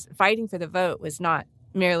is fighting for the vote was not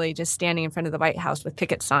merely just standing in front of the White House with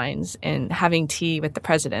picket signs and having tea with the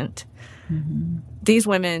president. These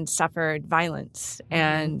women suffered violence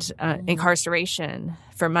and incarceration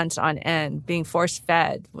for months on end, being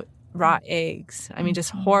force-fed raw eggs. I mean,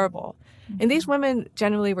 just horrible. And these women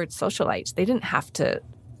generally were socialites. They didn't have to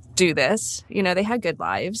do this. You know, they had good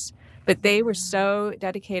lives, but they were so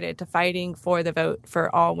dedicated to fighting for the vote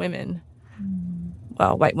for all women.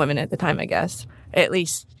 Well, white women at the time, I guess. At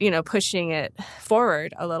least, you know, pushing it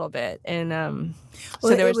forward a little bit. And so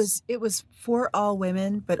there it was for all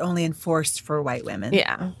women, but only enforced for white women.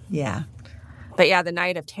 Yeah. But yeah, the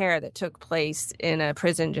Night of Terror that took place in a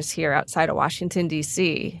prison just here outside of Washington,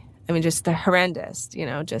 D.C. I mean, just the horrendous, you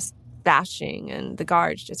know, just bashing and the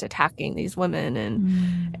guards just attacking these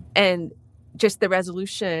women and just the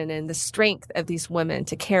resolution and the strength of these women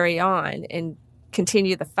to carry on and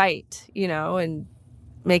continue the fight, you know, and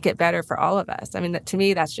make it better for all of us. I mean, to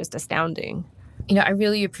me, that's just astounding. You know, I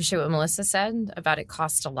really appreciate what Melissa said about it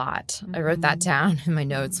cost a lot. I wrote that down in my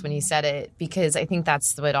notes when he said it, because I think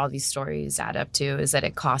that's what all these stories add up to, is that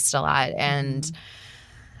it costs a lot. And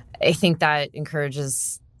I think that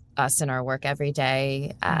encourages us in our work every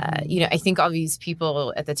day. You know, I think all these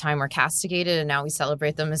people at the time were castigated, and now we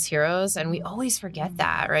celebrate them as heroes. And we always forget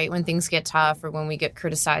that, right? When things get tough, or when we get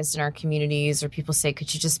criticized in our communities, or people say,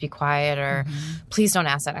 could you just be quiet? Or please don't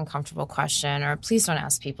ask that uncomfortable question, or please don't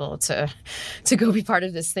ask people to go be part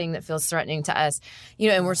of this thing that feels threatening to us. You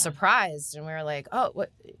know, and we're surprised, and we're like, oh, what,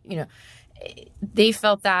 you know, they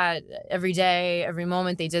felt that every day, every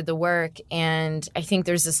moment they did the work. And I think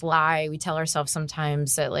there's this lie we tell ourselves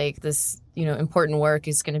sometimes that, like, this, you know, important work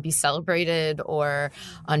is going to be celebrated or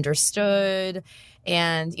understood.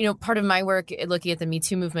 And, you know, part of my work looking at the Me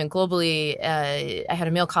Too movement globally, I had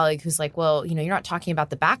a male colleague who's like, well, you know, you're not talking about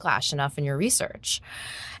the backlash enough in your research.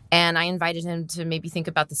 And I invited him to maybe think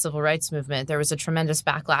about the civil rights movement. There was a tremendous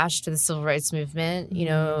backlash to the civil rights movement. You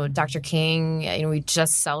know, Dr. King, you know, we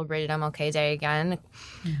just celebrated MLK Day again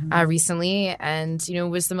recently, and, you know,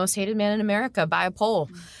 was the most hated man in America by a poll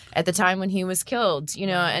at the time when he was killed, you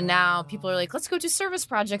know, and now people are like, let's go do service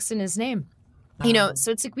projects in his name. You know, so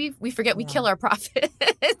it's like we forget we kill our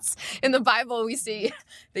prophets. In the Bible, we see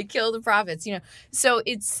they kill the prophets, you know. So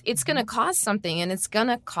it's going to cost something, and it's going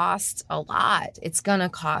to cost a lot. It's going to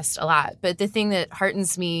cost a lot. But the thing that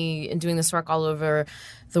heartens me in doing this work all over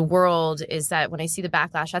the world is that when I see the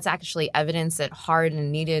backlash, that's actually evidence that hard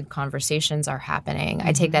and needed conversations are happening.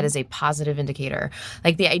 I take that as a positive indicator.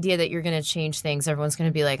 Like the idea that you're going to change things, everyone's going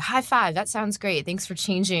to be like, high five, that sounds great. Thanks for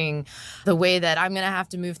changing the way that I'm going to have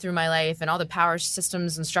to move through my life and all the power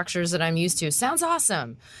systems and structures that I'm used to. Sounds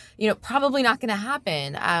awesome. You know, probably not going to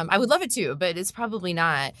happen. I would love it to, but it's probably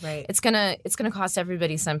not. Right. It's gonna cost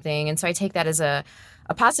everybody something. And so I take that as a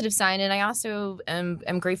positive sign. And I also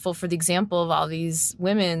am grateful for the example of all these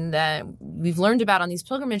women that we've learned about on these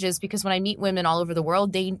pilgrimages, because when I meet women all over the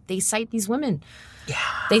world, they cite these women. Yeah.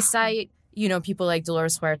 They cite, you know, people like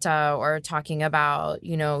Dolores Huerta, or talking about,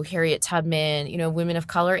 you know, Harriet Tubman, you know, women of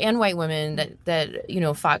color and white women that you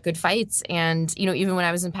know, fought good fights. And, you know, even when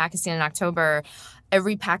I was in Pakistan in October,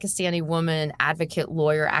 every Pakistani woman, advocate,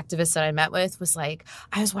 lawyer, activist that I met with was like,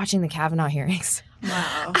 I was watching the Kavanaugh hearings.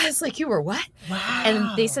 Wow. I was like, you were what? Wow.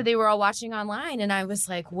 And they said they were all watching online. And I was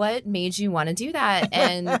like, what made you want to do that?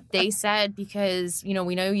 And they said, because,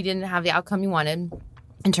 we know you didn't have the outcome you wanted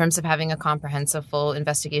in terms of having a comprehensive full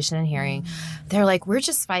investigation and hearing. They're like, we're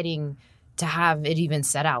just fighting to have it even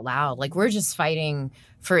said out loud. Like, we're just fighting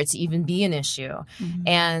for it to even be an issue.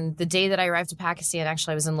 And the day that I arrived to Pakistan,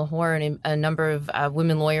 actually, I was in Lahore, and a number of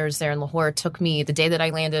women lawyers there in Lahore took me the day that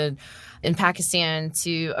I landed in Pakistan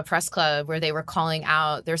to a press club where they were calling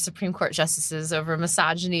out their Supreme Court justices over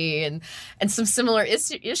misogyny and some similar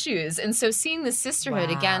issues. And so seeing the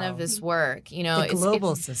sisterhood again of this work, the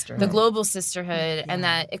global sisterhood. The global sisterhood, and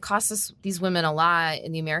that it costs us, these women, a lot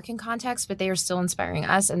in the American context, but they are still inspiring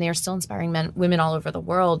us, and they are still inspiring women all over the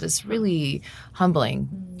world, is really humbling.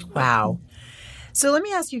 Wow. So let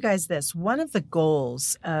me ask you guys this. One of the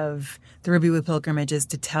goals of the Ruby Woo pilgrimage is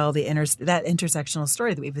to tell that intersectional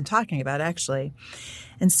story that we've been talking about, actually.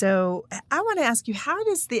 And so I want to ask you, how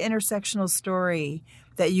does the intersectional story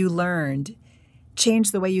that you learned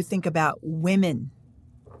change the way you think about women,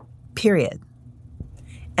 period?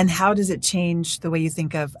 And how does it change the way you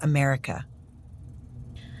think of America?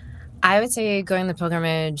 I would say going the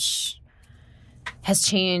pilgrimage has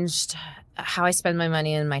changed how I spend my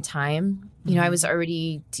money and my time. I was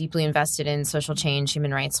already deeply invested in social change,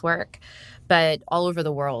 human rights work, but all over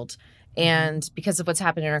the world. And because of what's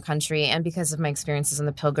happened in our country and because of my experiences on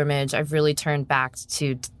the pilgrimage, I've really turned back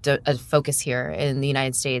to a focus here in the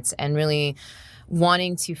United States and really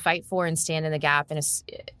wanting to fight for and stand in the gap and as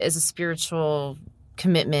a spiritual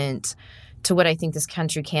commitment to what I think this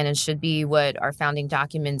country can and should be, what our founding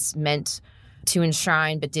documents meant to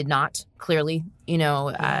enshrine, but did not, clearly,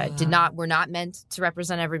 we're not meant to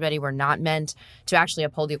represent everybody. We're not meant to actually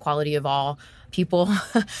uphold the equality of all people,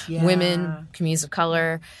 women, communities of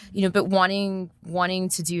color, but wanting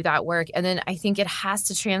to do that work. And then I think it has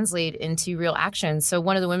to translate into real action. So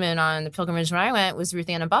one of the women on the pilgrimage when I went was Ruth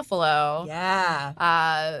Ann Buffalo,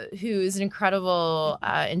 who is an incredible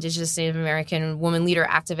Indigenous Native American woman leader,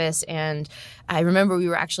 activist. And I remember we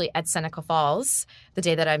were actually at Seneca Falls the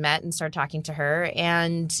day that I met and started talking to her.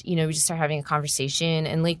 And, we just started having a conversation.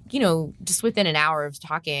 And just within an hour of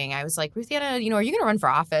talking, I was like, Ruth Ann, are you going to run for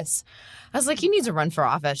office? I was like, you need to run for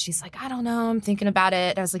office. She's like, I don't know. I'm thinking about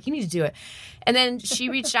it. I was like, you need to do it. And then she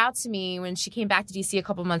reached out to me when she came back to D.C. a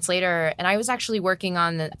couple months later. And I was actually working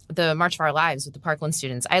on the March for Our Lives with the Parkland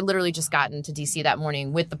students. I had literally just gotten to D.C. that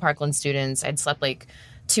morning with the Parkland students. I'd slept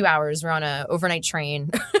 2 hours. We're on an overnight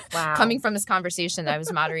train coming from this conversation that I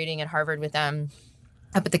was moderating at Harvard with them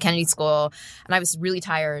up at the Kennedy School. And I was really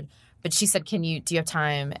tired. But she said, do you have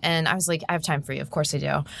time? And I was like, I have time for you. Of course I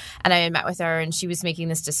do. And I met with her, and she was making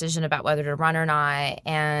this decision about whether to run or not.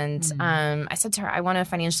 And I said to her, I want to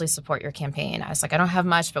financially support your campaign. I was like, I don't have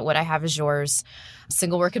much, but what I have is yours.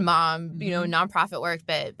 Single working mom, nonprofit work.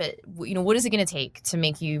 But what is it going to take to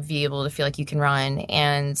make you be able to feel like you can run?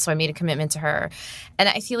 And so I made a commitment to her. And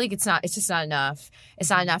I feel like it's just not enough. It's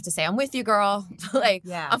not enough to say, I'm with you, girl.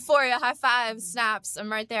 I'm for you. High five, snaps.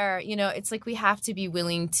 I'm right there. It's like we have to be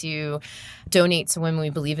willing to donate to women we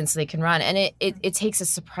believe in so they can run. And it takes a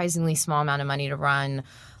surprisingly small amount of money to run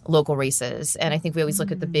local races. And I think we always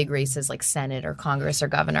look at the big races like Senate or Congress or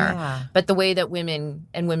governor. Yeah. But the way that women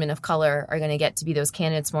and women of color are going to get to be those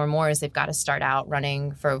candidates more and more is they've got to start out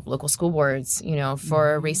running for local school boards,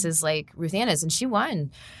 for races like Ruth Anna's. And she won.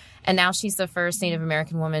 And now she's the first Native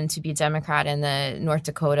American woman to be a Democrat in the North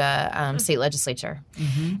Dakota state legislature.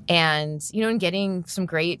 And, and getting some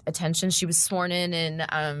great attention. She was sworn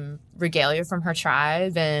in regalia from her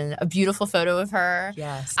tribe and a beautiful photo of her.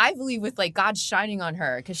 Yes. I believe with God shining on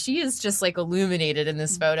her because she is just illuminated in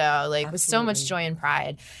this photo, with so much joy and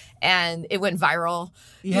pride. And it went viral,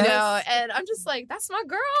 and I'm just like, that's my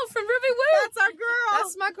girl from Ruby Woo. That's our girl.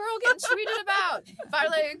 That's my girl getting tweeted about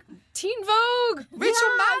by Teen Vogue, Rachel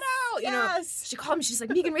Maddow. She called me. She's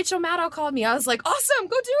like, Megan, Rachel Maddow called me. I was like, awesome,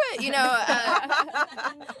 go do it.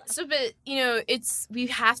 We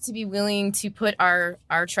have to be willing to put our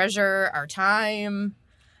treasure, our time,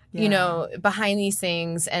 behind these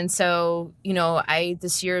things. And so, I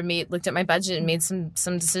this year looked at my budget and made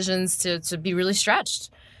some decisions to be really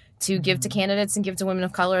stretched, to give to candidates and give to women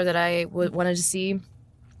of color that I wanted to see,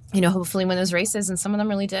 hopefully win those races. And some of them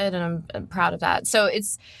really did. And I'm proud of that. So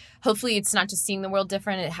hopefully it's not just seeing the world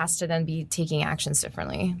different. It has to then be taking actions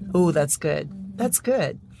differently. Oh, that's good. That's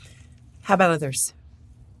good. How about others?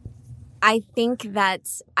 I think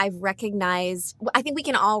that I think we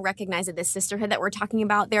can all recognize that this sisterhood that we're talking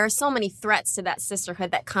about, there are so many threats to that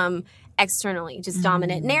sisterhood that come externally, just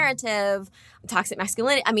dominant narrative, toxic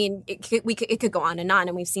masculinity. I mean, it could go on,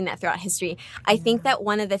 and we've seen that throughout history. I think that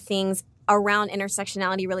one of the things around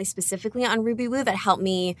intersectionality, really specifically on Ruby Woo, that helped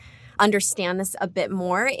me understand this a bit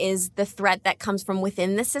more is the threat that comes from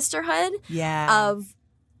within the sisterhood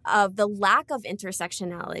of the lack of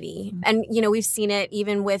intersectionality. And, we've seen it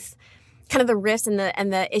even with kind of the rifts and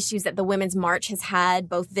the issues that the Women's March has had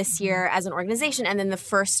both this year as an organization and then the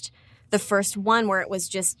first one where it was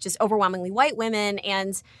just overwhelmingly white women.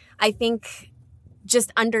 And I think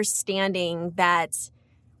just understanding that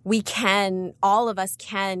all of us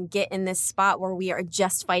can get in this spot where we are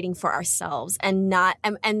just fighting for ourselves and not,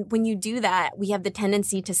 and when you do that, we have the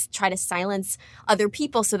tendency to try to silence other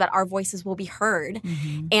people so that our voices will be heard.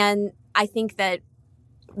 Mm-hmm. And I think that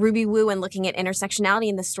Ruby Woo and looking at intersectionality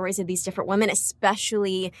and the stories of these different women,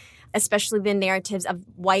 especially the narratives of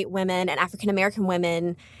white women and African-American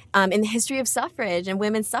women in the history of suffrage and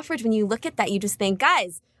women's suffrage, when you look at that, you just think,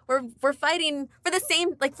 guys, we're fighting for the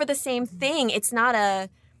same thing. It's not a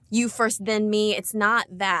you first, then me. It's not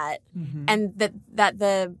that. Mm-hmm. And that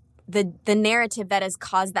the narrative that has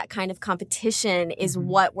caused that kind of competition is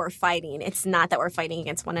what we're fighting. It's not that we're fighting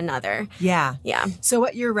against one another. Yeah. Yeah. So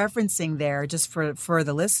what you're referencing there, just for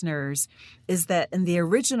the listeners, is that in the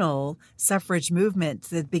original suffrage movement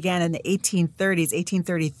that began in the 1830s,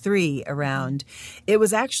 1833 around, it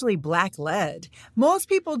was actually Black-led. Most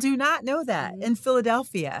people do not know that. In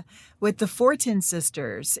Philadelphia with the Fortin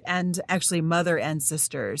sisters, and actually mother and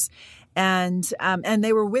sisters. And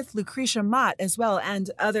they were with Lucretia Mott as well,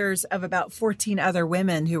 and others of about 14 other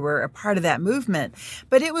women who were a part of that movement.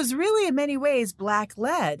 But it was really in many ways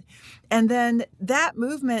Black-led. And then that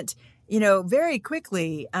movement, very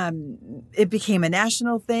quickly, it became a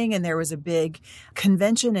national thing. And there was a big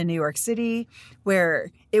convention in New York City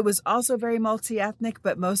where it was also very multi-ethnic,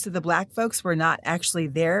 but most of the Black folks were not actually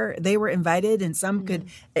there. They were invited, and some could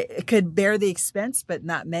bear the expense, but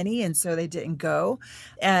not many. And so they didn't go,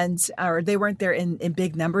 or they weren't there in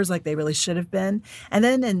big numbers like they really should have been. And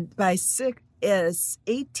then by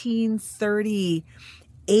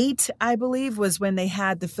 1838, I believe, was when they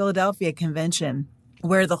had the Philadelphia Convention,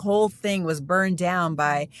 where the whole thing was burned down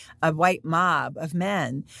by a white mob of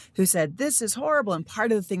men who said, this is horrible. And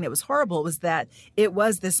part of the thing that was horrible was that it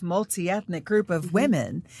was this multi-ethnic group of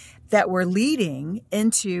women that were leading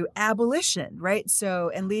into abolition, right? So,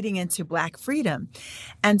 and leading into Black freedom.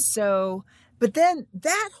 And so, but then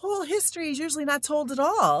that whole history is usually not told at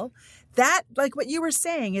all. That, like what you were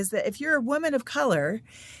saying, is that if you're a woman of color,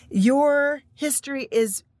 your history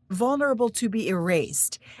is vulnerable to be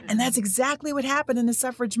erased. And that's exactly what happened in the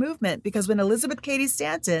suffrage movement, because when Elizabeth Cady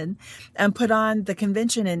Stanton put on the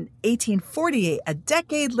convention in 1848, a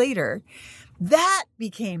decade later, that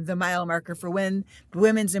became the mile marker for when the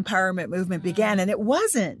women's empowerment movement began. And it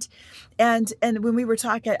wasn't. And when we were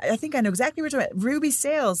talking, I think I know exactly what you're talking about. Ruby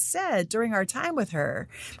Sales said during our time with her,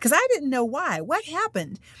 because I didn't know why. What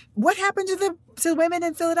happened? What happened to the women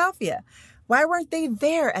in Philadelphia? Why weren't they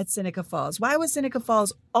there at Seneca Falls? Why was Seneca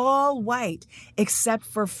Falls all white except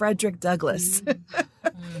for Frederick Douglass?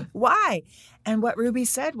 Why? And what Ruby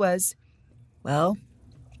said was, well,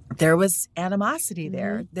 there was animosity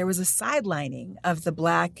there. There was a sidelining of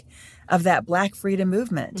that Black freedom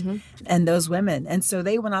movement and those women. And so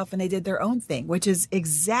they went off and they did their own thing, which is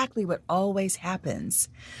exactly what always happens.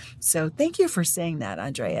 So thank you for saying that,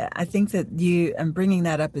 Andrea. I think that you bringing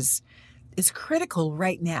that up is critical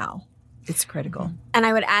right now. It's critical. And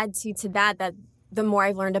I would add to that the more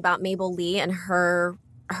I've learned about Mabel Lee and her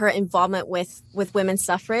involvement with women's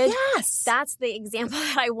suffrage, yes, that's the example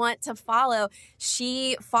that I want to follow.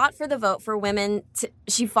 She fought for the vote for women.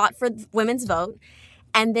 She fought for women's vote.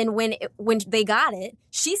 And then when they got it,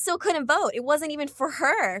 she still couldn't vote. It wasn't even for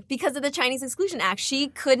her because of the Chinese Exclusion Act. She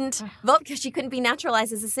couldn't vote because she couldn't be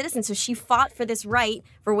naturalized as a citizen. So she fought for this right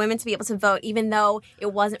for women to be able to vote, even though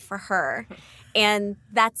it wasn't for her. And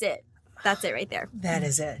that's it. That's it right there. That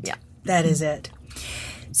is it. Yeah. That is it.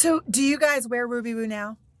 So do you guys wear Ruby Woo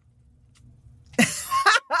now?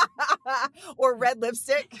 Or red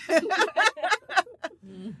lipstick?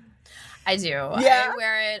 I do. Yeah.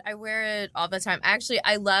 I wear it all the time. Actually,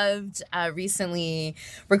 I loved recently,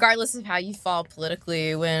 regardless of how you fall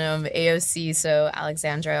politically, when AOC, so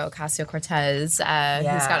Alexandra Ocasio-Cortez, who's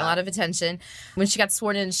gotten a lot of attention, when she got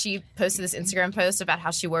sworn in, she posted this Instagram post about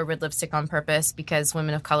how she wore red lipstick on purpose because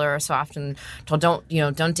women of color are so often told,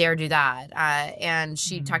 don't dare do that. And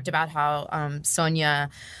she talked about how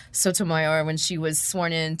Sonia Sotomayor, when she was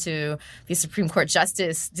sworn in to be Supreme Court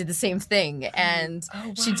Justice, did the same thing. And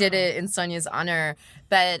she did it in Sonia's honor.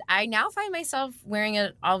 But I now find myself wearing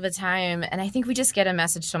it all the time. And I think we just get a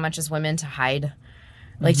message so much as women to hide.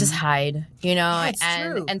 Like, just hide, you know? Yeah, it's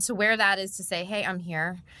true. And to wear that is to say, hey, I'm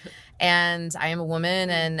here. And I am a woman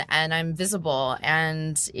and I'm visible.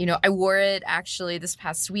 And, you know, I wore it actually this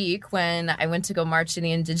past week when I went to go march in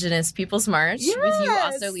the Indigenous Peoples March with you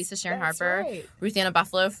also, Lisa Sharon Harper. Right. Ruthanna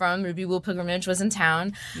Buffalo from Ruby Woo Pilgrimage was in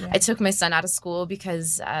town. Yeah. I took my son out of school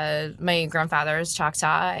because my grandfather is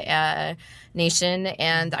Choctaw Nation,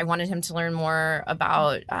 and I wanted him to learn more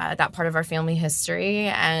about that part of our family history.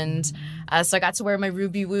 And so I got to wear my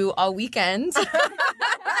Ruby Woo all weekend.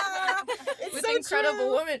 With so incredible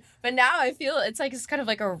true. women. But now I feel it's kind of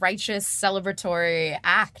like a righteous celebratory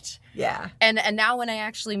act. Yeah. And now when I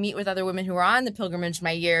actually meet with other women who are on the pilgrimage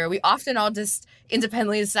my year, we often all just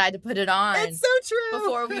independently decide to put it on. It's so true.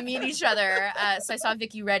 Before we meet each other. So I saw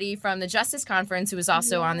Vicki Reddy from the Justice Conference, who was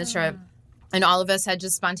also on the trip. And all of us had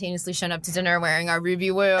just spontaneously shown up to dinner wearing our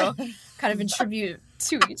Ruby Woo, kind of in tribute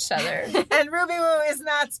to each other. And Ruby Woo is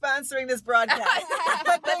not sponsoring this broadcast.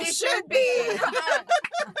 But they should be.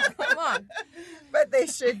 Come on. But they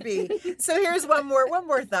should be. So here's one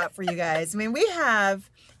more thought for you guys. I mean, we have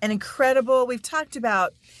an incredible, we've talked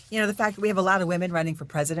about, you know, the fact that we have a lot of women running for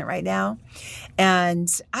president right now. And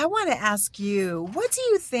I want to ask you, what do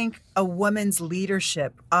you think a woman's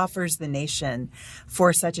leadership offers the nation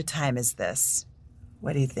for such a time as this?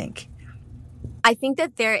 What do you think? I think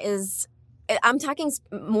that there is, I'm talking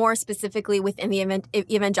more specifically within the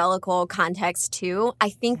evangelical context too. I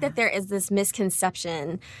think that there is this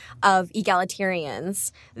misconception of egalitarian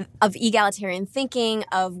thinking,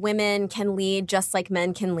 of women can lead just like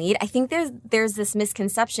men can lead. I think there's this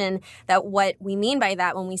misconception that what we mean by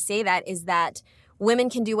that when we say that is that women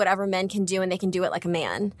can do whatever men can do and they can do it like a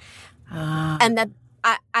man. And that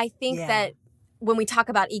I think that when we talk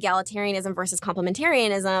about egalitarianism versus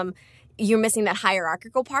complementarianism, you're missing that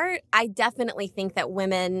hierarchical part. I definitely think that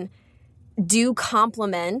women do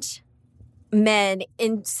complement men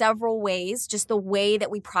in several ways. Just the way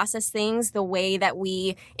that we process things, the way that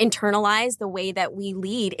we internalize, the way that we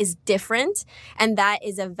lead is different. And that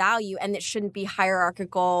is a value, and it shouldn't be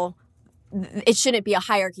hierarchical. It shouldn't be a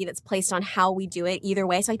hierarchy that's placed on how we do it either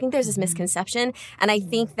way. So I think there's this misconception. And I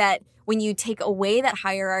think that when you take away that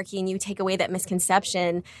hierarchy and you take away that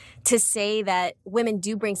misconception, to say that women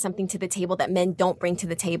do bring something to the table that men don't bring to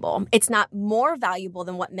the table. It's not more valuable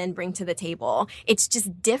than what men bring to the table. It's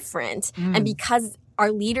just different. And because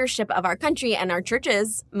our leadership of our country and our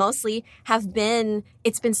churches mostly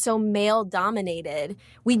it's been so male dominated.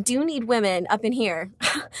 We do need women up in here,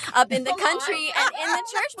 up in the country and in the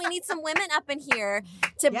church. We need some women up in here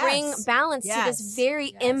to bring balance to this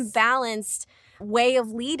very imbalanced way of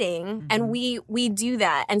leading. And we do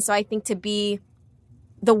that. And so I think to be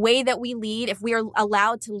the way that we lead, if we are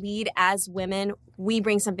allowed to lead as women, we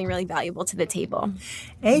bring something really valuable to the table.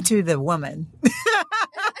 A to the woman.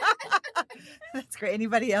 That's great.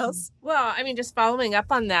 Anybody else? Well, I mean, just following up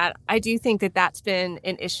on that, I do think that that's been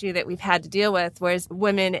an issue that we've had to deal with, whereas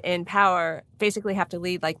women in power basically have to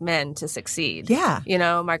lead like men to succeed. Yeah. You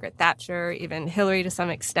know, Margaret Thatcher, even Hillary to some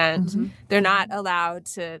extent, they're not allowed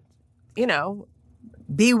to, you know,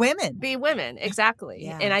 be women. Be women, exactly.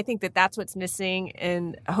 Yeah. And I think that that's what's missing,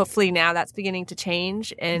 and hopefully now that's beginning to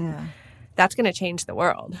change, and that's going to change the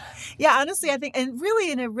world. Yeah, honestly, I think, and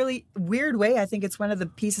really in a really weird way, I think it's one of the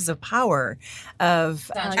pieces of power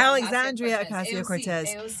of Alexandria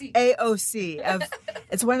Ocasio-Cortez. AOC.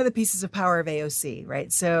 It's one of the pieces of power of AOC,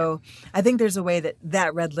 right? So I think there's a way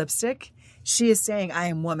that red lipstick, she is saying, I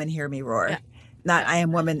am woman, hear me roar. Yeah. Not I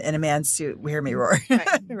am woman in a man's suit, hear me roar.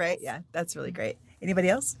 Right? Yeah, that's really great. Anybody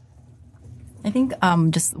else? I think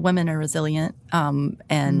just women are resilient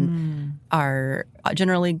and are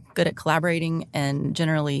generally good at collaborating and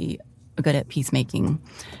generally good at peacemaking.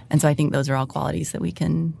 And so I think those are all qualities that we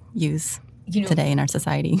can use today in our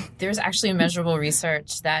society. There's actually measurable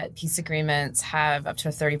research that peace agreements have up to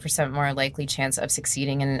a 30% more likely chance of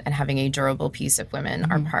succeeding and having a durable peace if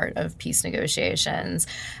women are part of peace negotiations.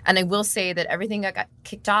 And I will say that everything that got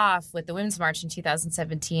kicked off with the Women's March in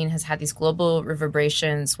 2017 has had these global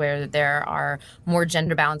reverberations where there are more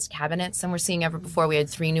gender-balanced cabinets than we're seeing ever before. We had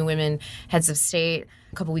 3 new women heads of state.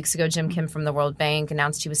 A couple weeks ago, Jim Kim from the World Bank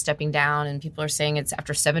announced he was stepping down, and people are saying it's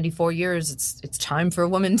after 74 years, it's time for a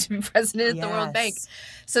woman to be president at the World Bank.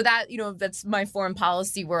 So that, that's my foreign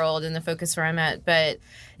policy world and the focus where I'm at. But,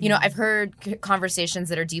 I've heard conversations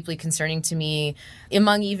that are deeply concerning to me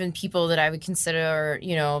among even people that I would consider,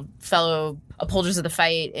 fellow upholders of the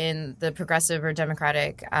fight in the progressive or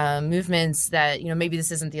democratic movements that, maybe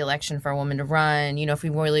this isn't the election for a woman to run. If we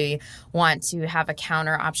really want to have a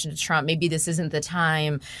counter option to Trump, maybe this isn't the time.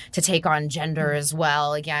 time to take on gender as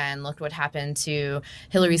well. Again, look what happened to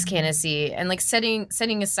Hillary's candidacy, and like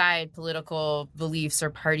setting aside political beliefs or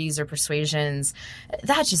parties or persuasions,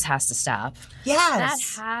 that just has to stop. Yes.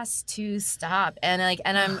 That has to stop. And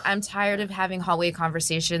I'm tired of having hallway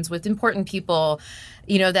conversations with important people,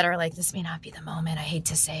 you know, that are like, this may not be the moment. I hate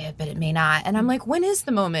to say it, but it may not. And I'm like, when is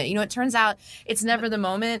the moment? You know, it turns out it's never the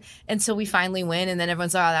moment until we finally win. And then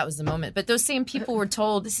everyone's, oh, that was the moment. But those same people were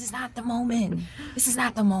told, this is not the moment. This is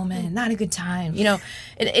not the moment. Not a good time. You know,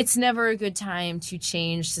 it's never a good time to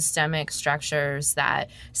change systemic structures that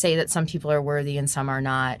say that some people are worthy and some are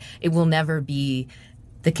not. It will never be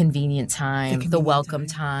the convenient time, the welcome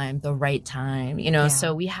time, the right time, you know,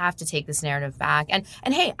 so we have to take this narrative back.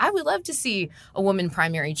 And hey, I would love to see a woman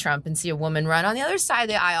primary Trump and see a woman run on the other side of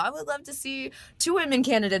the aisle. I would love to see 2 women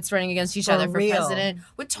candidates running against each other for president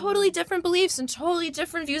with totally different beliefs and totally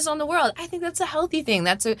different views on the world. I think that's a healthy thing.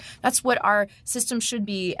 That's what our system should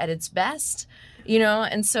be at its best. You know,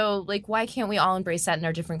 and so like, why can't we all embrace that in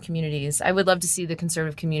our different communities? I would love to see the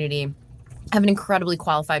conservative community have an incredibly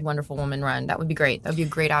qualified, wonderful woman run. That would be great. That would be a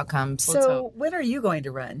great outcome. So when are you going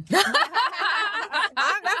to run? That's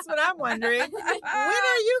what I'm wondering. When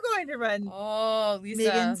are you going to run? Oh, Lisa.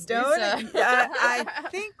 Megan Stone? I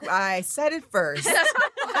think I said it first.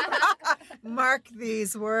 Mark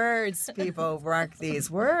these words, people. Mark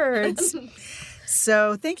these words.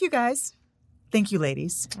 So thank you, guys. Thank you,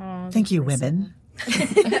 ladies. Oh, thank you, women,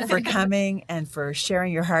 for coming and for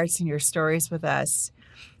sharing your hearts and your stories with us.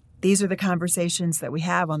 These are the conversations that we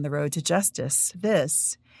have on the road to justice.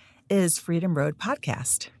 This is Freedom Road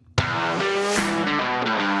Podcast.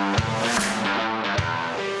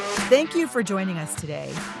 Thank you for joining us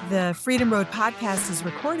today. The Freedom Road Podcast is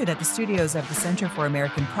recorded at the studios of the Center for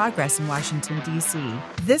American Progress in Washington, D.C.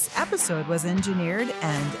 This episode was engineered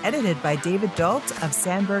and edited by David Dalt of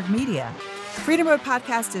Sandberg Media. Freedom Road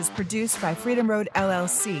Podcast is produced by Freedom Road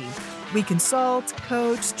LLC. We consult,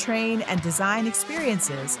 coach, train, and design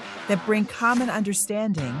experiences that bring common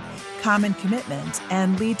understanding, common commitment,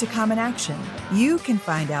 and lead to common action. You can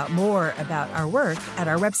find out more about our work at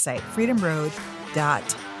our website,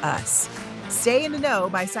 freedomroad.us. Stay in the know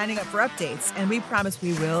by signing up for updates, and we promise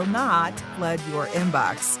we will not flood your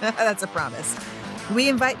inbox. That's a promise. We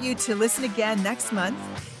invite you to listen again next month.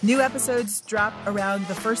 New episodes drop around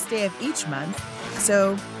the first day of each month,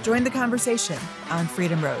 so join the conversation on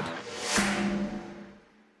Freedom Road.